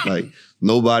that. Like,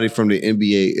 nobody from the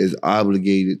NBA is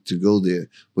obligated to go there.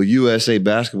 But USA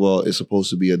basketball is supposed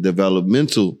to be a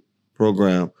developmental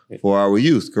program for our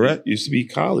youth, correct? It used to be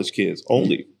college kids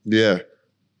only. Yeah.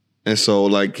 And so,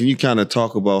 like, can you kind of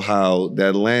talk about how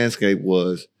that landscape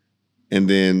was and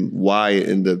then why it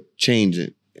ended up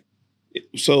changing?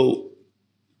 So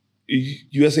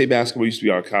USA basketball used to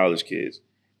be our college kids.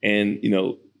 And,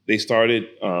 they started,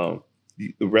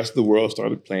 the rest of the world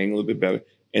started playing a little bit better.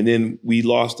 And then we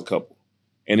lost a couple.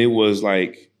 And it was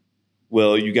like,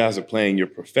 well, you guys are playing your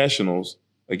professionals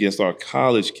against our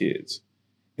college kids.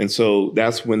 And so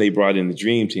that's when they brought in the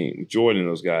Dream Team, Jordan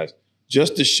and those guys,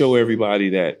 just to show everybody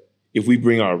that if we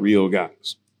bring our real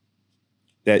guys,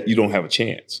 that you don't have a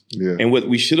chance. Yeah. And what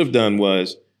we should have done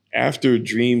was, after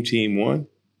Dream Team 1,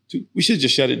 2, we should have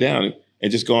just shut it down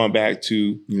and just gone back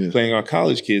to playing our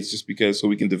college kids, just because, so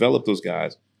we can develop those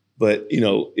guys. But,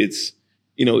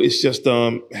 it's just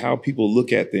how people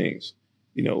look at things.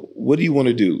 What do you want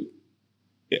to do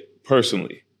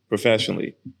personally,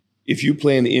 professionally? If you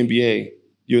play in the NBA,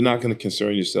 you're not going to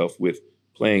concern yourself with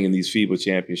playing in these FIBA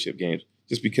championship games,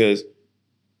 just because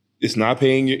it's not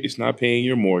paying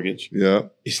your mortgage. Yeah.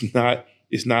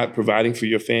 It's not providing for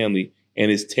your family, and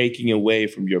it's taking away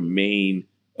from your main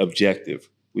objective,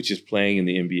 which is playing in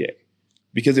the NBA.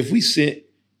 Because if we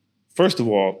first of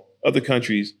all, other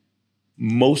countries,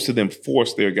 most of them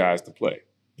force their guys to play.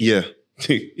 Yeah.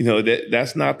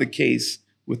 That's not the case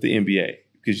with the NBA,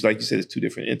 because, like you said, it's two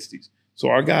different entities. So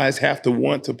our guys have to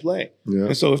want to play. Yeah.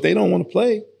 And so if they don't want to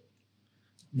play,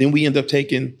 then we end up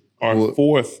taking our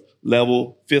fifth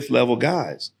level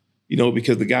guys,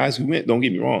 because the guys who went, don't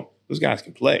get me wrong, those guys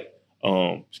can play.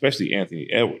 Especially Anthony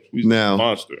Edwards. He's a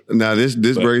monster. Now this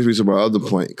brings me to my other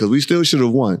point, because we still should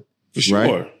have won. For sure.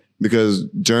 Right? Because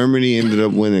Germany ended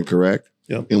up winning, correct?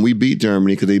 Yep. And we beat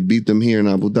Germany because they beat them here in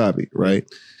Abu Dhabi, right?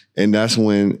 And that's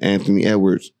when Anthony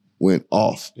Edwards went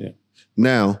off. Yeah.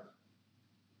 Now,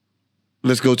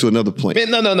 let's go to another point. Man,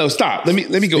 no, stop. Let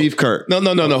me go. Steve Kerr. No.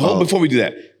 Hold before we do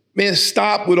that. Man,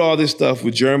 stop with all this stuff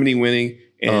with Germany winning,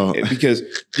 and because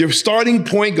your starting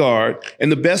point guard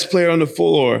and the best player on the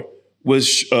floor was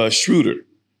Schroeder.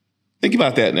 Think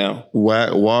about that now.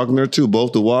 Wagner too,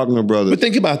 both the Wagner brothers. But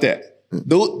think about that.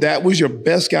 That was your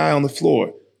best guy on the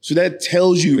floor. So that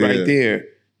tells you right there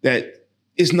that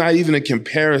it's not even a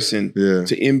comparison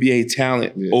to NBA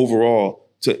talent overall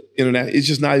to international. It's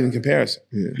just not even a comparison.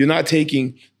 Yeah. You're not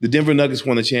taking the Denver Nuggets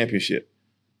won a championship.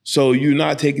 So you're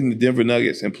not taking the Denver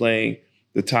Nuggets and playing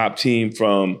the top team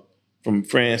from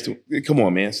France. Come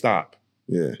on, man, stop.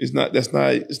 Yeah, it's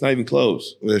not even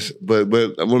close. But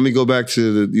let me go back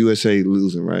to the USA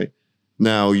losing, right?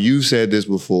 Now, you said this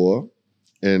before,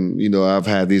 and I've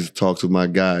had these talks with my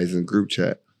guys in group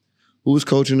chat. Who was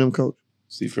coaching them, Coach?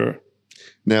 Steve Kerr.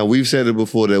 Now, we've said it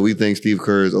before that we think Steve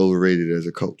Kerr is overrated as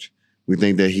a coach. We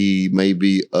think that he may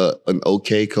be an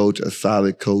okay coach, a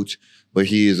solid coach, but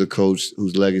he is a coach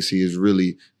whose legacy has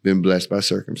really been blessed by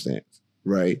circumstance,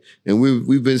 right? And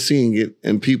we've been seeing it,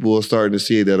 and people are starting to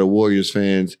see it that are Warriors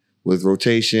fans with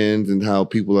rotations and how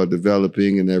people are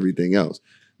developing and everything else.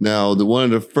 Now, one of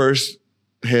the first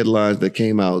headlines that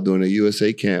came out during the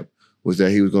USA camp was that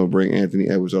he was going to bring Anthony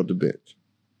Edwards off the bench.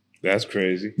 That's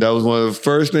crazy. That was one of the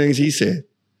first things he said,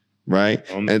 right?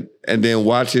 And then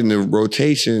watching the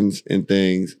rotations and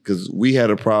things, because we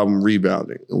had a problem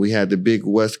rebounding. And we had the big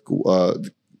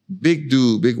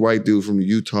big white dude from the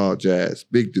Utah Jazz,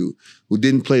 big dude, who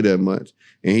didn't play that much.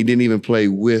 And he didn't even play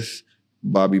with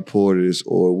Bobby Portis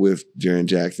or with Jaren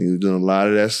Jackson. He was doing a lot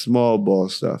of that small ball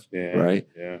stuff, right?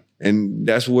 Yeah. And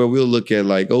that's where we'll look at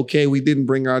like, okay, we didn't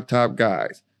bring our top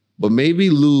guys. But maybe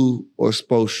Lou or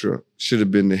Spoelstra should have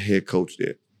been the head coach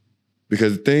there,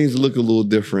 because things look a little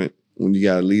different when you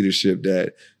got leadership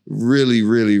that really,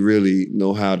 really, really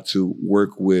know how to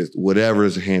work with whatever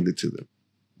is handed to them.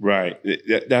 Right.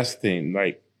 That's the thing.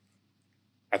 Like,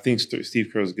 I think Steve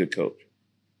Kerr is a good coach.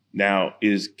 Now,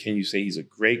 can you say he's a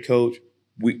great coach?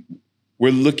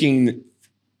 We're looking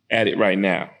at it right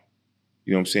now.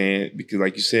 You know what I'm saying? Because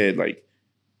like you said, like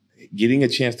getting a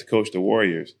chance to coach the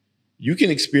Warriors, you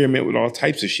can experiment with all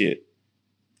types of shit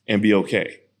and be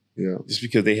okay. Yeah. Just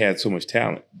because they had so much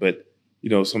talent. But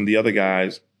some of the other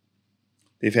guys,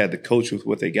 they've had to coach with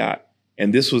what they got.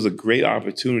 And this was a great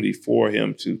opportunity for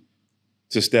him to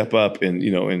step up and,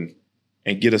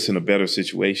 and get us in a better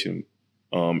situation,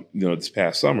 this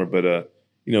past summer. But,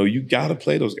 you got to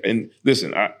play those. And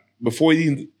listen, before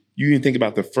you even think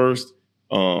about the first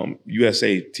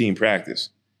USA team practice,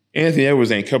 Anthony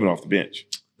Edwards ain't coming off the bench.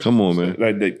 Come on,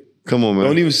 man. Come on, man.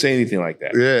 Don't even say anything like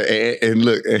that. Yeah, and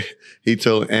look, he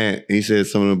told Ant, he said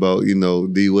something about,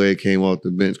 D-Wade came off the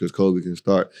bench because Kobe can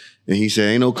start. And he said,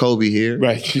 ain't no Kobe here.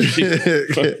 Right.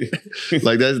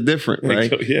 Like, that's different,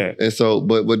 right? Yeah. And so,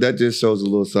 but that just shows a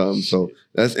little something. So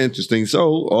that's interesting.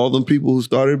 So all them people who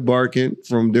started barking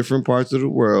from different parts of the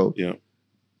world, yeah.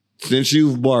 Since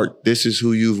you've barked, this is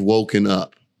who you've woken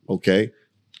up, okay?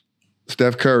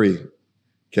 Steph Curry,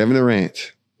 Kevin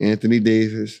Durant, Anthony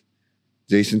Davis,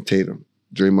 Jason Tatum,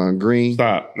 Draymond Green.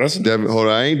 Stop. Hold on,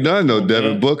 I ain't done though.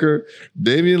 Devin Booker,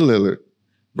 Damian Lillard,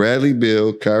 Bradley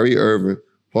Beal, Kyrie Irving,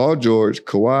 Paul George,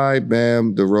 Kawhi,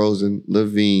 Bam, DeRozan,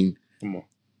 Levine. Come on.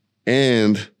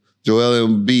 And Joel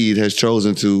Embiid has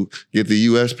chosen to get the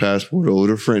U.S. passport over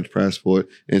the French passport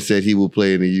and said he will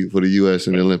play for the U.S.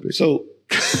 in the Olympics. So,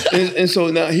 and so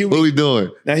now what are we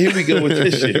doing? Now here we go with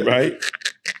this shit, right?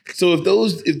 So if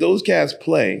those cats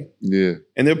play, yeah,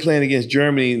 and they're playing against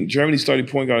Germany, and Germany started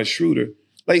point guard Schroeder,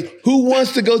 like who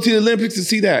wants to go to the Olympics to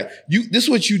see that? This is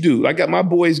what you do. I got my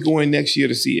boys going next year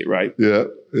to see it, right? Yeah,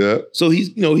 yeah. So he's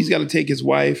got to take his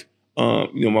wife, my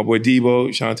boy Debo,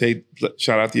 Shantae,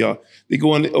 shout out to y'all. They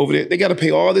go over there. They got to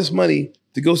pay all this money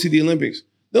to go see the Olympics.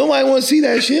 Nobody want to see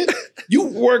that shit. You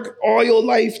work all your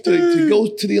life to go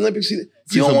to the Olympics. You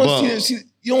don't want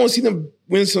to see them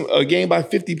win a game by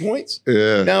 50 points.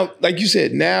 Yeah. Now, like you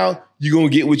said, now you're going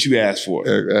to get what you asked for.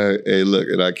 Hey, look,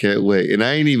 and I can't wait. And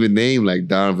I ain't even named like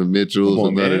Donovan Mitchell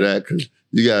or none of that because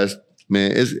you guys,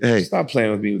 man, stop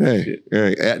playing with me with that shit.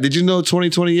 Hey, did you know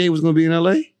 2028 was going to be in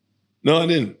LA? No, I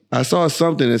didn't. I saw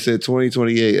something that said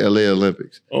 2028 LA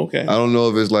Olympics. Okay. I don't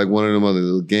know if it's like one of them other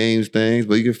little games things,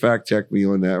 but you can fact check me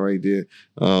on that right there.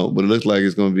 But it looks like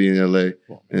it's going to be in LA.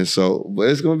 And so, but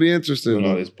it's going to be interesting. Doing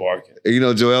all this barking.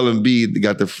 Joel Embiid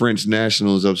got the French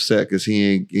nationals upset because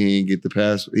he ain't get the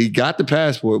passport. He got the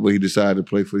passport, but he decided to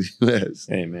play for the U.S.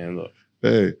 Hey, man, look.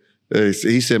 Hey,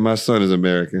 he said, my son is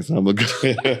American, so I'm going to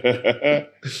go.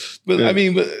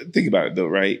 But think about it, though,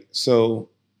 right? So,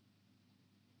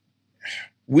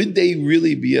 would they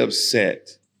really be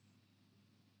upset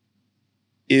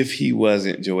if he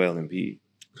wasn't Joel Embiid?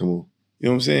 Come on. You know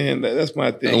what I'm saying? That's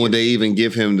my thing. And would they even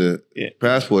give him the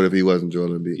passport if he wasn't Joel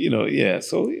Embiid? Yeah.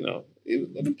 So,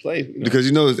 let him play. Because,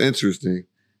 it's interesting.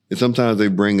 And sometimes they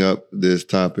bring up this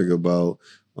topic about,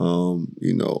 all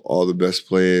the best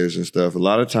players and stuff. A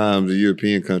lot of times the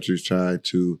European countries try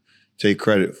to take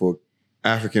credit for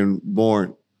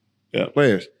African-born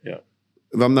players. Yeah.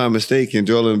 If I'm not mistaken,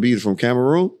 Joel Embiid is from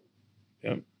Cameroon.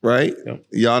 Yeah. Right? Yeah.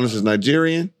 Giannis is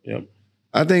Nigerian. Yeah.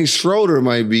 I think Schroeder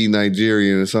might be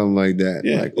Nigerian or something like that.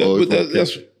 Yeah.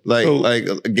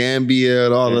 Like Gambia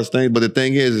and all those things. But the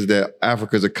thing is that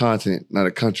Africa's a continent, not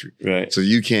a country. Right. So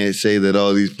you can't say that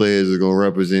all these players are going to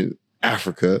represent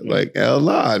Africa. Yeah. Like, hell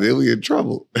nah, they'll be in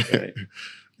trouble. Right.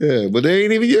 Yeah, but they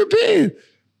ain't even European.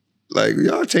 Like,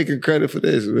 y'all taking credit for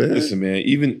this, man. Listen, man,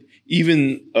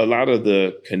 even a lot of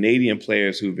the Canadian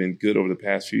players who've been good over the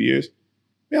past few years,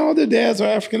 man, all their dads are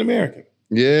African American.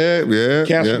 Yeah.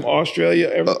 Cats from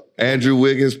Australia. Andrew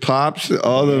Wiggins, Pops,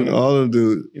 all them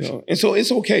dudes. And so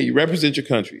it's okay. You represent your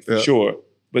country, for sure.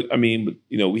 But,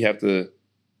 we have to,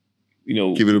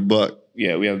 keep it a buck.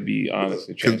 Yeah, we have to be honest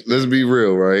and transparent. Let's be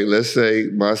real, right? Let's say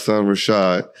my son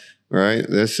Rashad, right?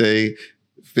 Let's say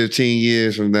 15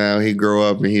 years from now, he grow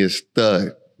up and he a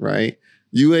stud, right?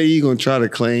 UAE gonna try to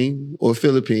claim, or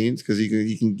Philippines, because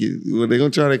he can get. Well, they're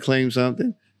gonna try to claim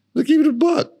something. Let's keep it a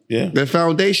buck. Yeah, that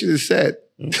foundation is set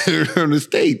from the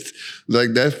States.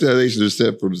 Like that foundation is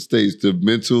set from the States. The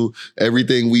mental,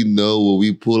 everything we know, where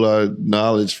we pull our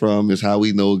knowledge from, is how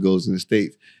we know it goes in the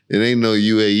States. It ain't no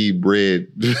UAE bred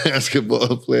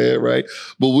basketball player, right?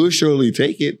 But we'll surely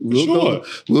take it.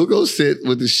 We'll go sit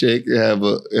with the sheikh and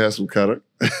have some cutter.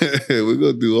 We're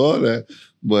gonna do all that.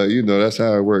 But that's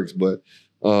how it works. But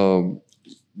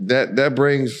that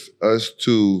brings us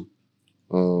to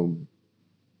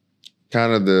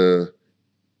kind of the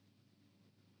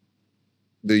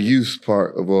youth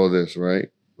part of all this, right?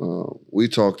 We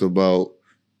talked about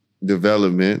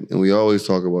development, and we always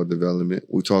talk about development.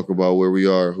 We talk about where we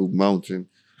are, Hoop Mountain,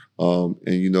 and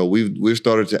we've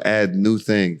started to add new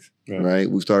things, right?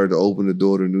 We started to open the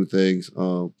door to new things.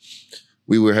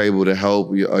 We were able to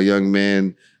help a young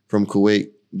man from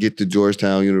Kuwait get to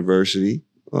Georgetown University.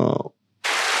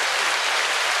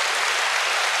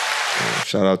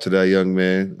 Shout out to that young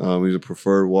man. He's a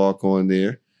preferred walk-on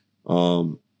there.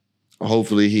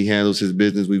 Hopefully he handles his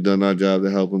business. We've done our job to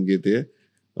help him get there.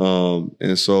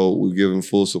 And so we give him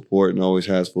full support and always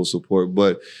has full support.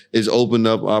 But it's opened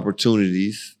up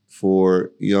opportunities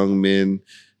for young men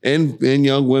and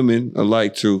young women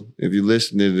alike too. If you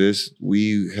listen to this,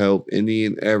 we help any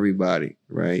and everybody,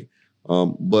 right?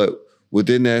 But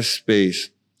within that space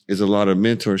is a lot of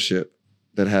mentorship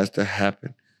that has to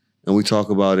happen. And we talk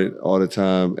about it all the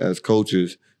time as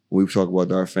coaches when we talk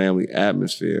about our family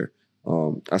atmosphere.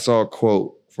 I saw a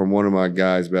quote from one of my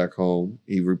guys back home.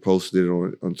 He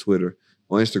reposted it on Twitter,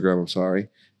 on Instagram, I'm sorry.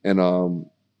 And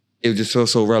it was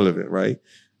just so relevant, right?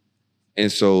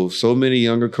 And so many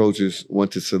younger coaches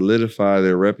want to solidify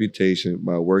their reputation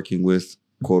by working with,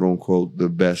 quote unquote, the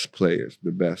best players,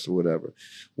 the best or whatever.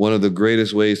 One of the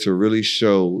greatest ways to really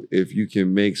show if you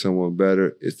can make someone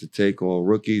better is to take on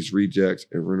rookies, rejects,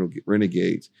 and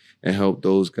renegades and help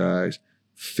those guys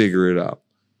figure it out.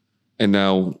 And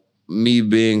now, me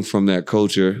being from that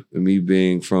culture, and me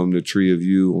being from the Tree of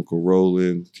You, Uncle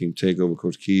Roland, Team Takeover,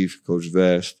 Coach Keith, Coach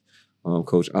Vest,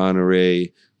 Coach Honore,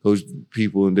 Coach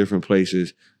people in different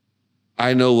places,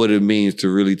 I know what it means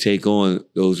to really take on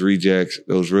those rejects,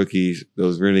 those rookies,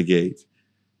 those renegades.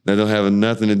 That don't have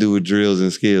nothing to do with drills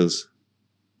and skills.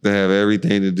 They have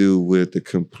everything to do with the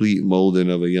complete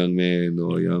molding of a young man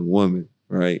or a young woman,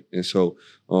 right? And so,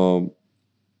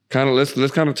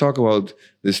 let's kind of talk about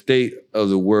the state of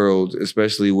the world,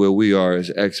 especially where we are as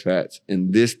expats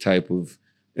in this type of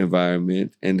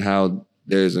environment, and how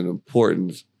there's an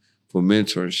importance for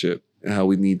mentorship and how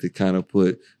we need to kind of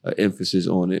put an emphasis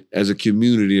on it as a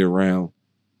community around.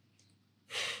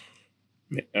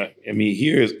 I mean,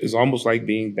 here is almost like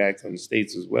being back in the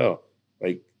States as well.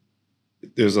 Like,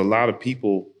 there's a lot of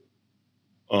people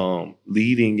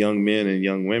leading young men and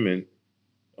young women,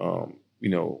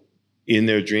 in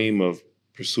their dream of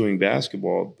pursuing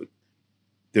basketball, but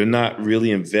they're not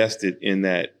really invested in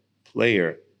that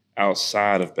player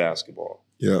outside of basketball.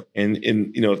 Yeah. And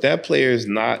if that player is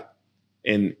not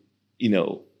a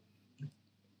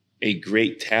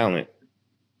great talent,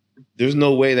 there's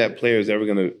no way that player is ever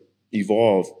going to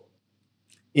evolve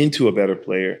into a better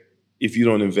player if you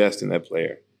don't invest in that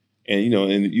player. And,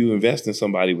 and you invest in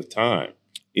somebody with time,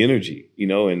 energy,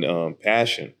 and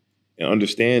passion and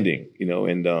understanding,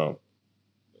 and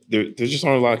there just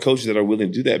aren't a lot of coaches that are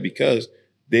willing to do that because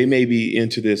they may be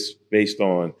into this based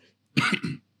on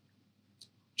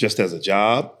just as a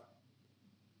job,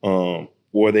 or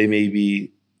they may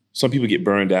be, some people get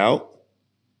burned out.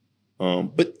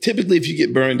 But typically if you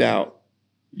get burned out,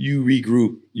 you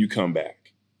regroup, you come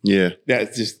back. Yeah.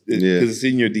 That's just because it's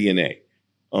in your DNA.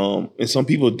 And some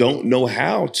people don't know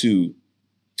how to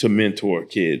mentor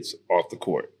kids off the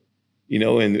court,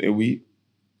 and we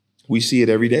see it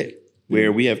every day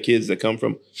where we have kids that come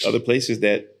from other places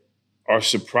that are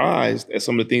surprised at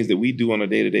some of the things that we do on a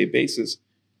day-to-day basis.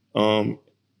 And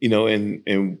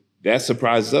that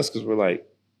surprises us because we're like,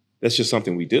 that's just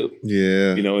something we do.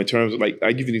 Yeah. In terms of like,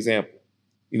 I give you an example,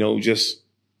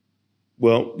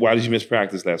 why did you miss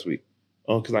practice last week?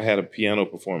 Oh, because I had a piano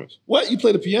performance. What? You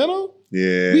played the piano?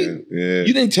 Yeah.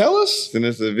 You didn't tell us? Send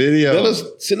us a video.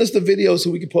 Send us the video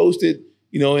so we can post it,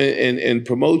 and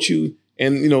promote you,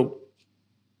 and,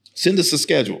 send us a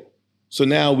schedule. So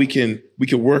now we can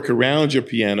work around your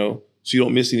piano so you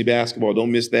don't miss any basketball,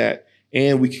 don't miss that.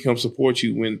 And we can come support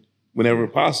you whenever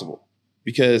possible.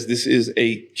 Because this is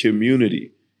a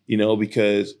community,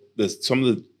 because some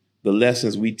of the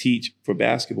lessons we teach for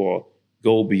basketball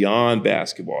go beyond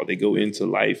basketball. They go into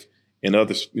life and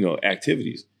other,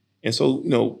 activities. And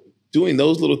so, doing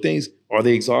those little things, are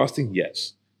they exhausting?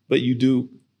 Yes. But you do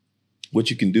what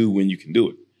you can do when you can do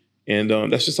it. And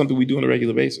that's just something we do on a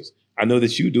regular basis. I know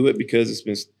that you do it because it's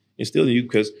been instilled in you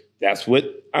because that's what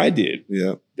I did.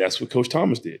 Yeah. That's what Coach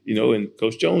Thomas did, and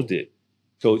Coach Jones did.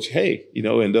 Coach Hay,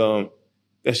 and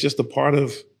that's just a part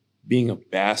of being a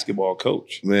basketball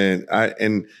coach. Man,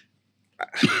 I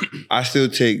still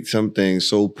take some things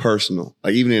so personal,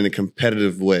 like even in a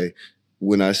competitive way,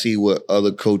 when I see what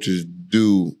other coaches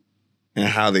do and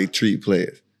how they treat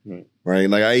players. Right.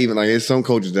 Like there's some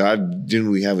coaches that I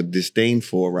generally have a disdain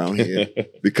for around here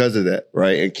because of that.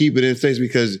 Right. And keep it in space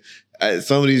because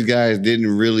some of these guys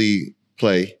didn't really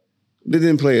play. They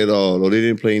didn't play at all, or they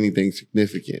didn't play anything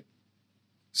significant.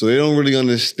 So they don't really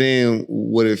understand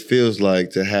what it feels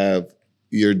like to have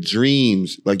your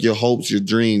dreams, like your hopes, your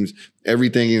dreams,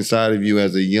 everything inside of you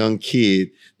as a young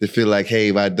kid to feel like, hey,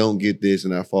 if I don't get this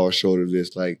and I fall short of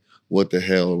this, like, what the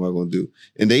hell am I going to do?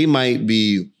 And they might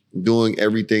be doing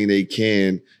everything they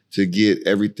can to get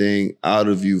everything out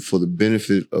of you for the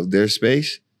benefit of their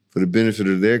space, for the benefit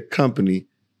of their company,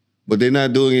 but they're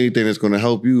not doing anything that's going to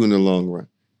help you in the long run.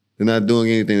 They're not doing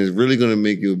anything that's really going to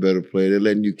make you a better player. They're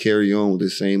letting you carry on with the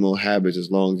same old habits as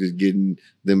long as it's getting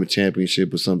them a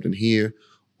championship or something here.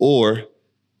 Or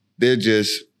they're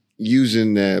just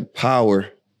using that power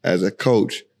as a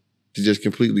coach to just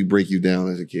completely break you down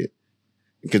as a kid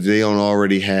because they don't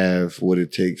already have what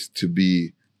it takes to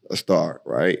be a star,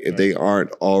 right? If they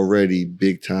aren't already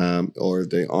big time or if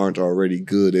they aren't already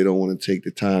good, they don't want to take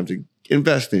the time to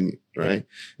invest in you, right?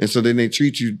 And so then they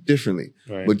treat you differently.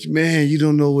 Right. But man, you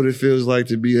don't know what it feels like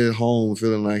to be at home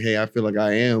feeling like, hey, I feel like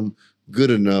I am good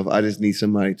enough. I just need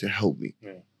somebody to help me.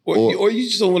 Yeah. Or you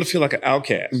just don't want to feel like an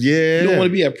outcast. Yeah. You don't want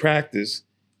to be at practice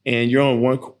and you're on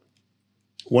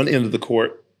one end of the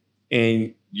court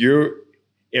and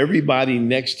everybody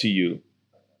next to you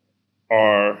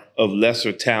are of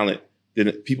lesser talent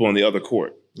than people on the other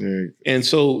court. Yeah. And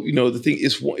so, the thing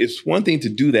is, it's one thing to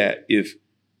do that if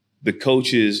the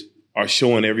coaches are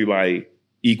showing everybody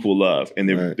equal love and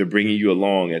they're bringing you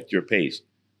along at your pace.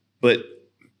 But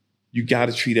you got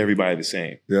to treat everybody the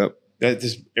same. Yep.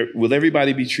 Will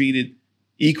everybody be treated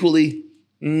equally?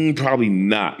 Probably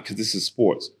not, because this is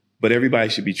sports. But everybody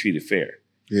should be treated fair.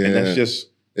 Yeah. And that's just...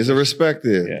 It's a respect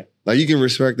there. Yeah. Like you can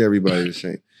respect everybody the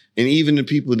same. And even the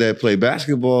people that play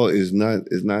basketball is not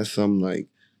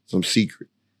some secret.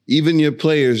 Even your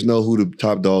players know who the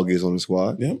top dog is on the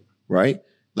squad. Yep. Right?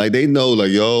 Like they know,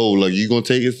 like, yo, like you gonna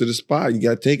take us to the spot. You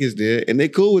gotta take us there. And they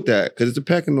cool with that because it's a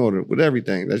pecking order with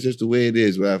everything. That's just the way it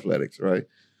is with athletics, right?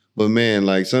 But man,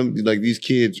 like these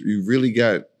kids, you really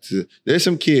got to, there's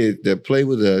some kids that play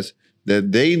with us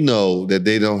that they know that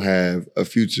they don't have a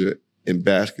future in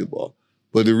basketball.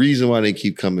 But the reason why they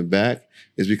keep coming back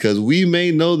is because we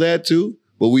may know that too,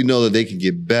 but we know that they can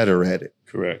get better at it.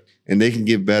 Correct. And they can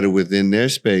get better within their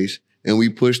space. And we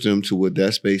push them to what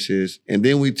that space is. And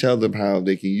then we tell them how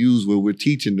they can use what we're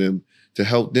teaching them to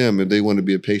help them if they want to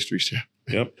be a pastry chef.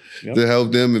 Yep. To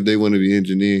help them if they want to be an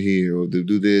engineer here or to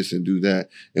do this and do that.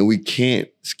 And we can't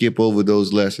skip over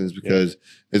those lessons because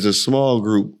it's a small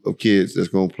group of kids that's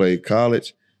going to play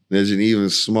college. There's an even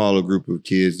smaller group of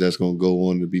kids that's going to go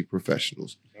on to be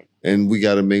professionals. And we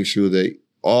got to make sure that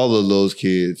all of those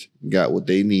kids got what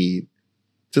they need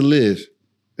to live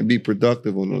and be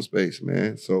productive on those space,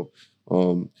 man. So,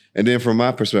 and then from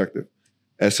my perspective,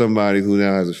 as somebody who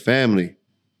now has a family,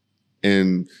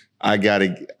 and I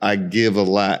give a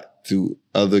lot to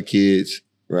other kids,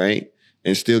 right?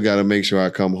 And still got to make sure I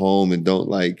come home and don't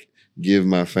like give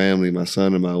my family, my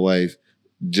son and my wife,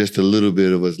 just a little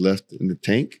bit of what's left in the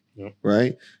tank,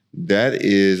 right? That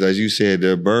is, as you said,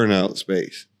 their burnout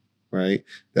space, right?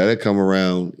 That'll come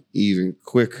around even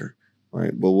quicker,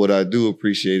 right? But what I do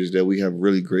appreciate is that we have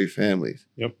really great families.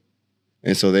 Yep.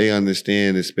 And so they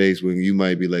understand the space when you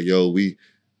might be like, yo, we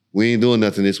ain't doing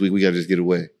nothing this week. We got to just get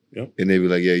away. Yep. And they be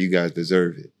like, yeah, you guys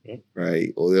deserve it,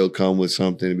 right? Or they'll come with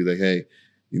something and be like, hey,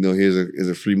 here's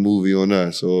a free movie on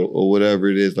us or whatever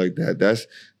it is like that.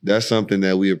 That's something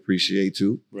that we appreciate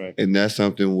too. Right. And that's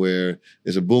something where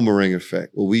it's a boomerang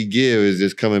effect. What we give is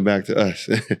just coming back to us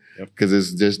because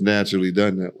it's just naturally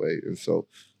done that way. And so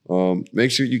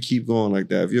make sure you keep going like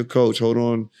that. If you're a coach, hold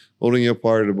on your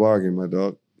part of the bargain, my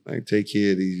dog. Like take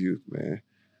care of these youth, man.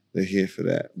 They're here for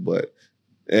that. But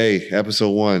hey,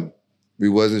 episode 1. We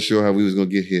wasn't sure how we was gonna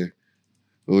get here,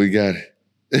 but we got it.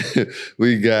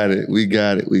 We got it.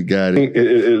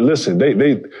 Listen,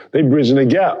 they bridging the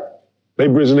gap. They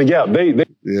bridging the gap. They.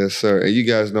 Yes, sir. And you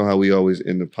guys know how we always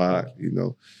end the pod.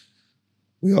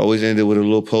 We always end it with a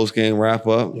little post game wrap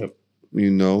up. Yep.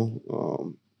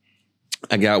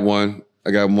 I got one. I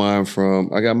got mine from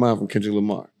Kendrick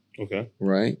Lamar. Okay.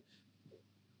 Right.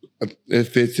 It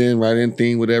fits in right in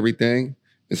theme with everything.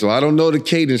 And so I don't know the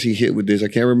cadence he hit with this. I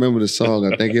can't remember the song.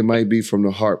 I think it might be from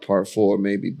The Heart Part 4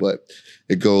 maybe. But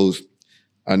it goes,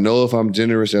 I know if I'm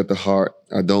generous at the heart,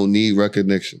 I don't need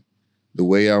recognition. The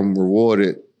way I'm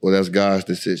rewarded, well, that's God's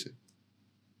decision.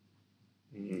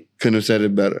 Mm-hmm. Couldn't have said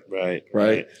it better.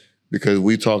 Right? Because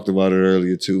we talked about it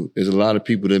earlier too. There's a lot of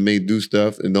people that may do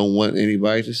stuff and don't want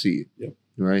anybody to see it. Yep.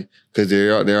 Right? Because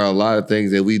there are a lot of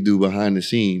things that we do behind the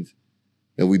scenes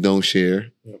that we don't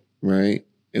share. Yep. Right?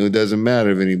 And it doesn't matter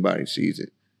if anybody sees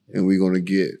it. And we're going to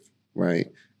give, right?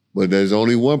 But there's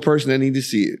only one person that needs to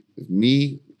see it. It's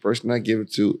me, the person I give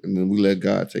it to, and then we let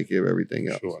God take care of everything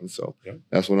else. Sure. And so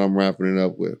that's what I'm wrapping it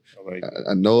up with.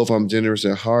 I know if I'm generous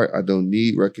at heart, I don't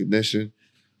need recognition.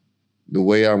 The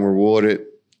way I'm rewarded,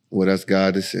 well, that's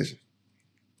God's decision.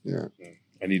 Yeah.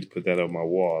 I need to put that on my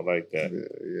wall. I like that.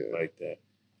 Yeah. I like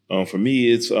that. For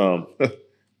me, it's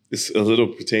it's a little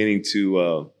pertaining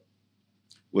to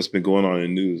what's been going on in the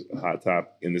news, a hot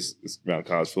topic in this around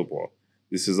college football.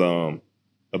 This is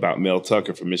about Mel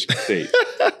Tucker from Michigan State.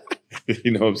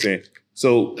 You know what I'm saying?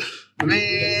 So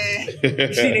Man,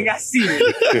 cheating, I see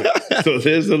it. So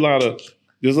there's a lot of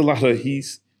a lot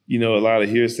of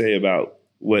hearsay about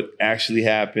what actually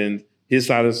happened, his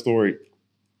side of the story,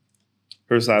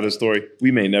 her side of the story.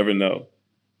 We may never know,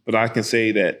 but I can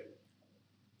say that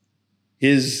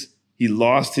he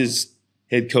lost his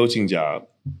head coaching job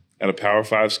at a Power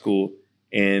 5 school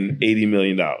and $80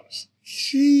 million,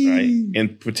 right?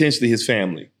 And potentially his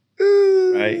family,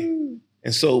 right?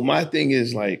 And so my thing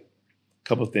is like a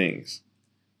couple things.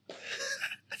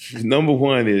 Number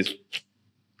one is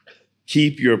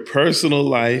keep your personal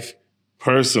life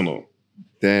personal.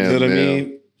 Damn, you know what I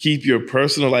mean? Keep your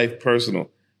personal life personal.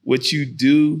 What you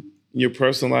do in your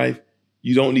personal life,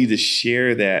 you don't need to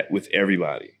share that with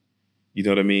everybody. You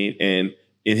know what I mean? And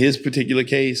in his particular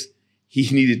case, he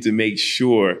needed to make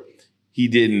sure he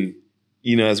didn't,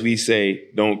 as we say,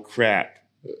 don't crap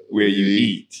where you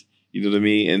eat. You know what I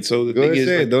mean? And so the thing is,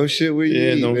 like, don't shit where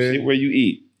you eat, don't man. shit where you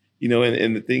eat.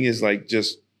 And the thing is, like,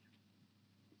 just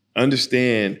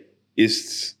understand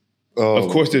of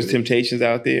course there's temptations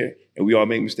out there and we all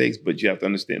make mistakes, but you have to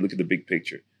understand, look at the big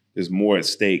picture. There's more at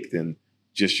stake than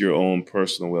just your own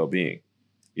personal well-being.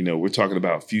 We're talking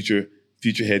about future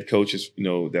head coaches,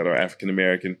 that are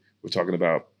African-American. We're talking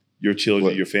about your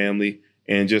children, your family,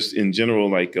 and just in general,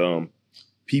 like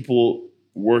people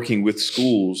working with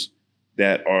schools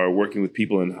that are working with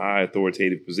people in high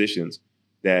authoritative positions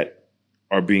that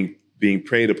are being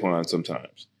preyed upon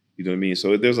sometimes. You know what I mean?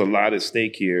 So there's a lot at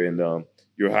stake here, and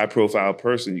you're a high-profile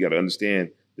person. You got to understand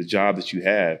the job that you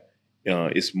have.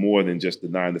 It's more than just the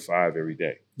 9 to 5 every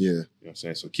day. Yeah. You know what I'm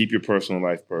saying? So keep your personal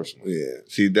life personal. Yeah.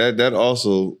 See, that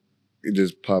also, it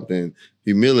just popped in.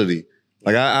 Humility.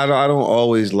 Like, I don't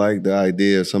always like the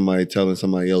idea of somebody telling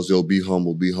somebody else, yo, be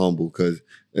humble, because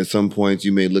at some points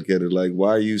you may look at it like, why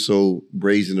are you so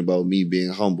brazen about me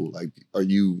being humble? Like, are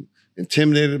you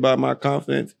intimidated by my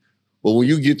confidence? But when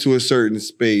you get to a certain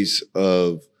space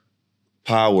of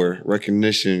power,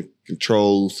 recognition,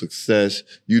 control, success,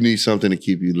 you need something to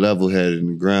keep you level-headed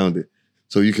and grounded.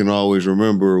 So you can always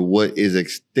remember what is at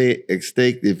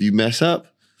stake if you mess up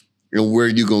and where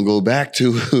you're going to go back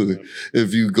to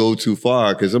if you go too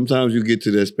far. Because sometimes you get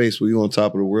to that space where you're on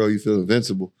top of the world, you feel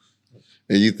invincible.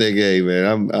 And you think, hey,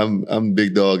 man, I'm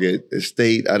big dog at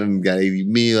state. I done got 80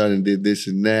 mil. I done did this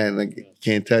and that. And like,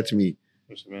 can't touch me.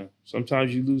 Listen, man,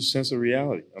 sometimes you lose sense of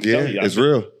reality. I'm telling you, it's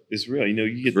real. It's real.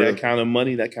 You get that kind of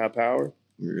money, that kind of power.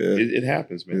 Yeah. It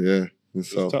happens, man. Yeah.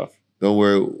 It's tough. Don't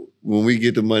worry. When we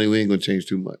get the money, we ain't going to change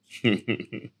too much.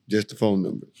 Just the phone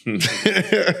number.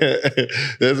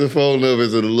 There's the phone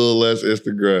numbers and a little less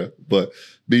Instagram. But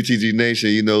BTG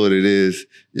Nation, you know what it is.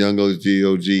 Young OG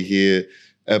here.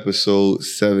 Episode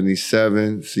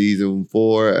 77, season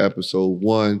 4, episode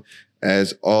 1.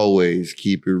 As always,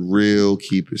 keep it real,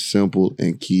 keep it simple,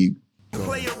 and keep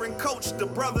Player and coach, the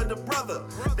brother to brother.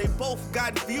 They both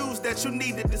got views that you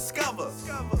need to discover.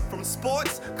 From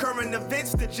sports, current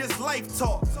events to just life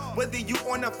talk. Whether you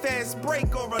on a fast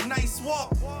break or a nice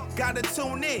walk, gotta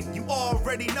tune in. You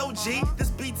already know, G.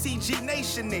 This BTG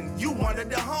Nation and you one of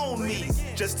the homies.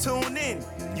 Just tune in.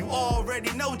 You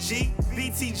already know, G.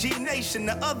 BTG Nation,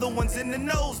 the other ones in the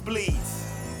nosebleeds.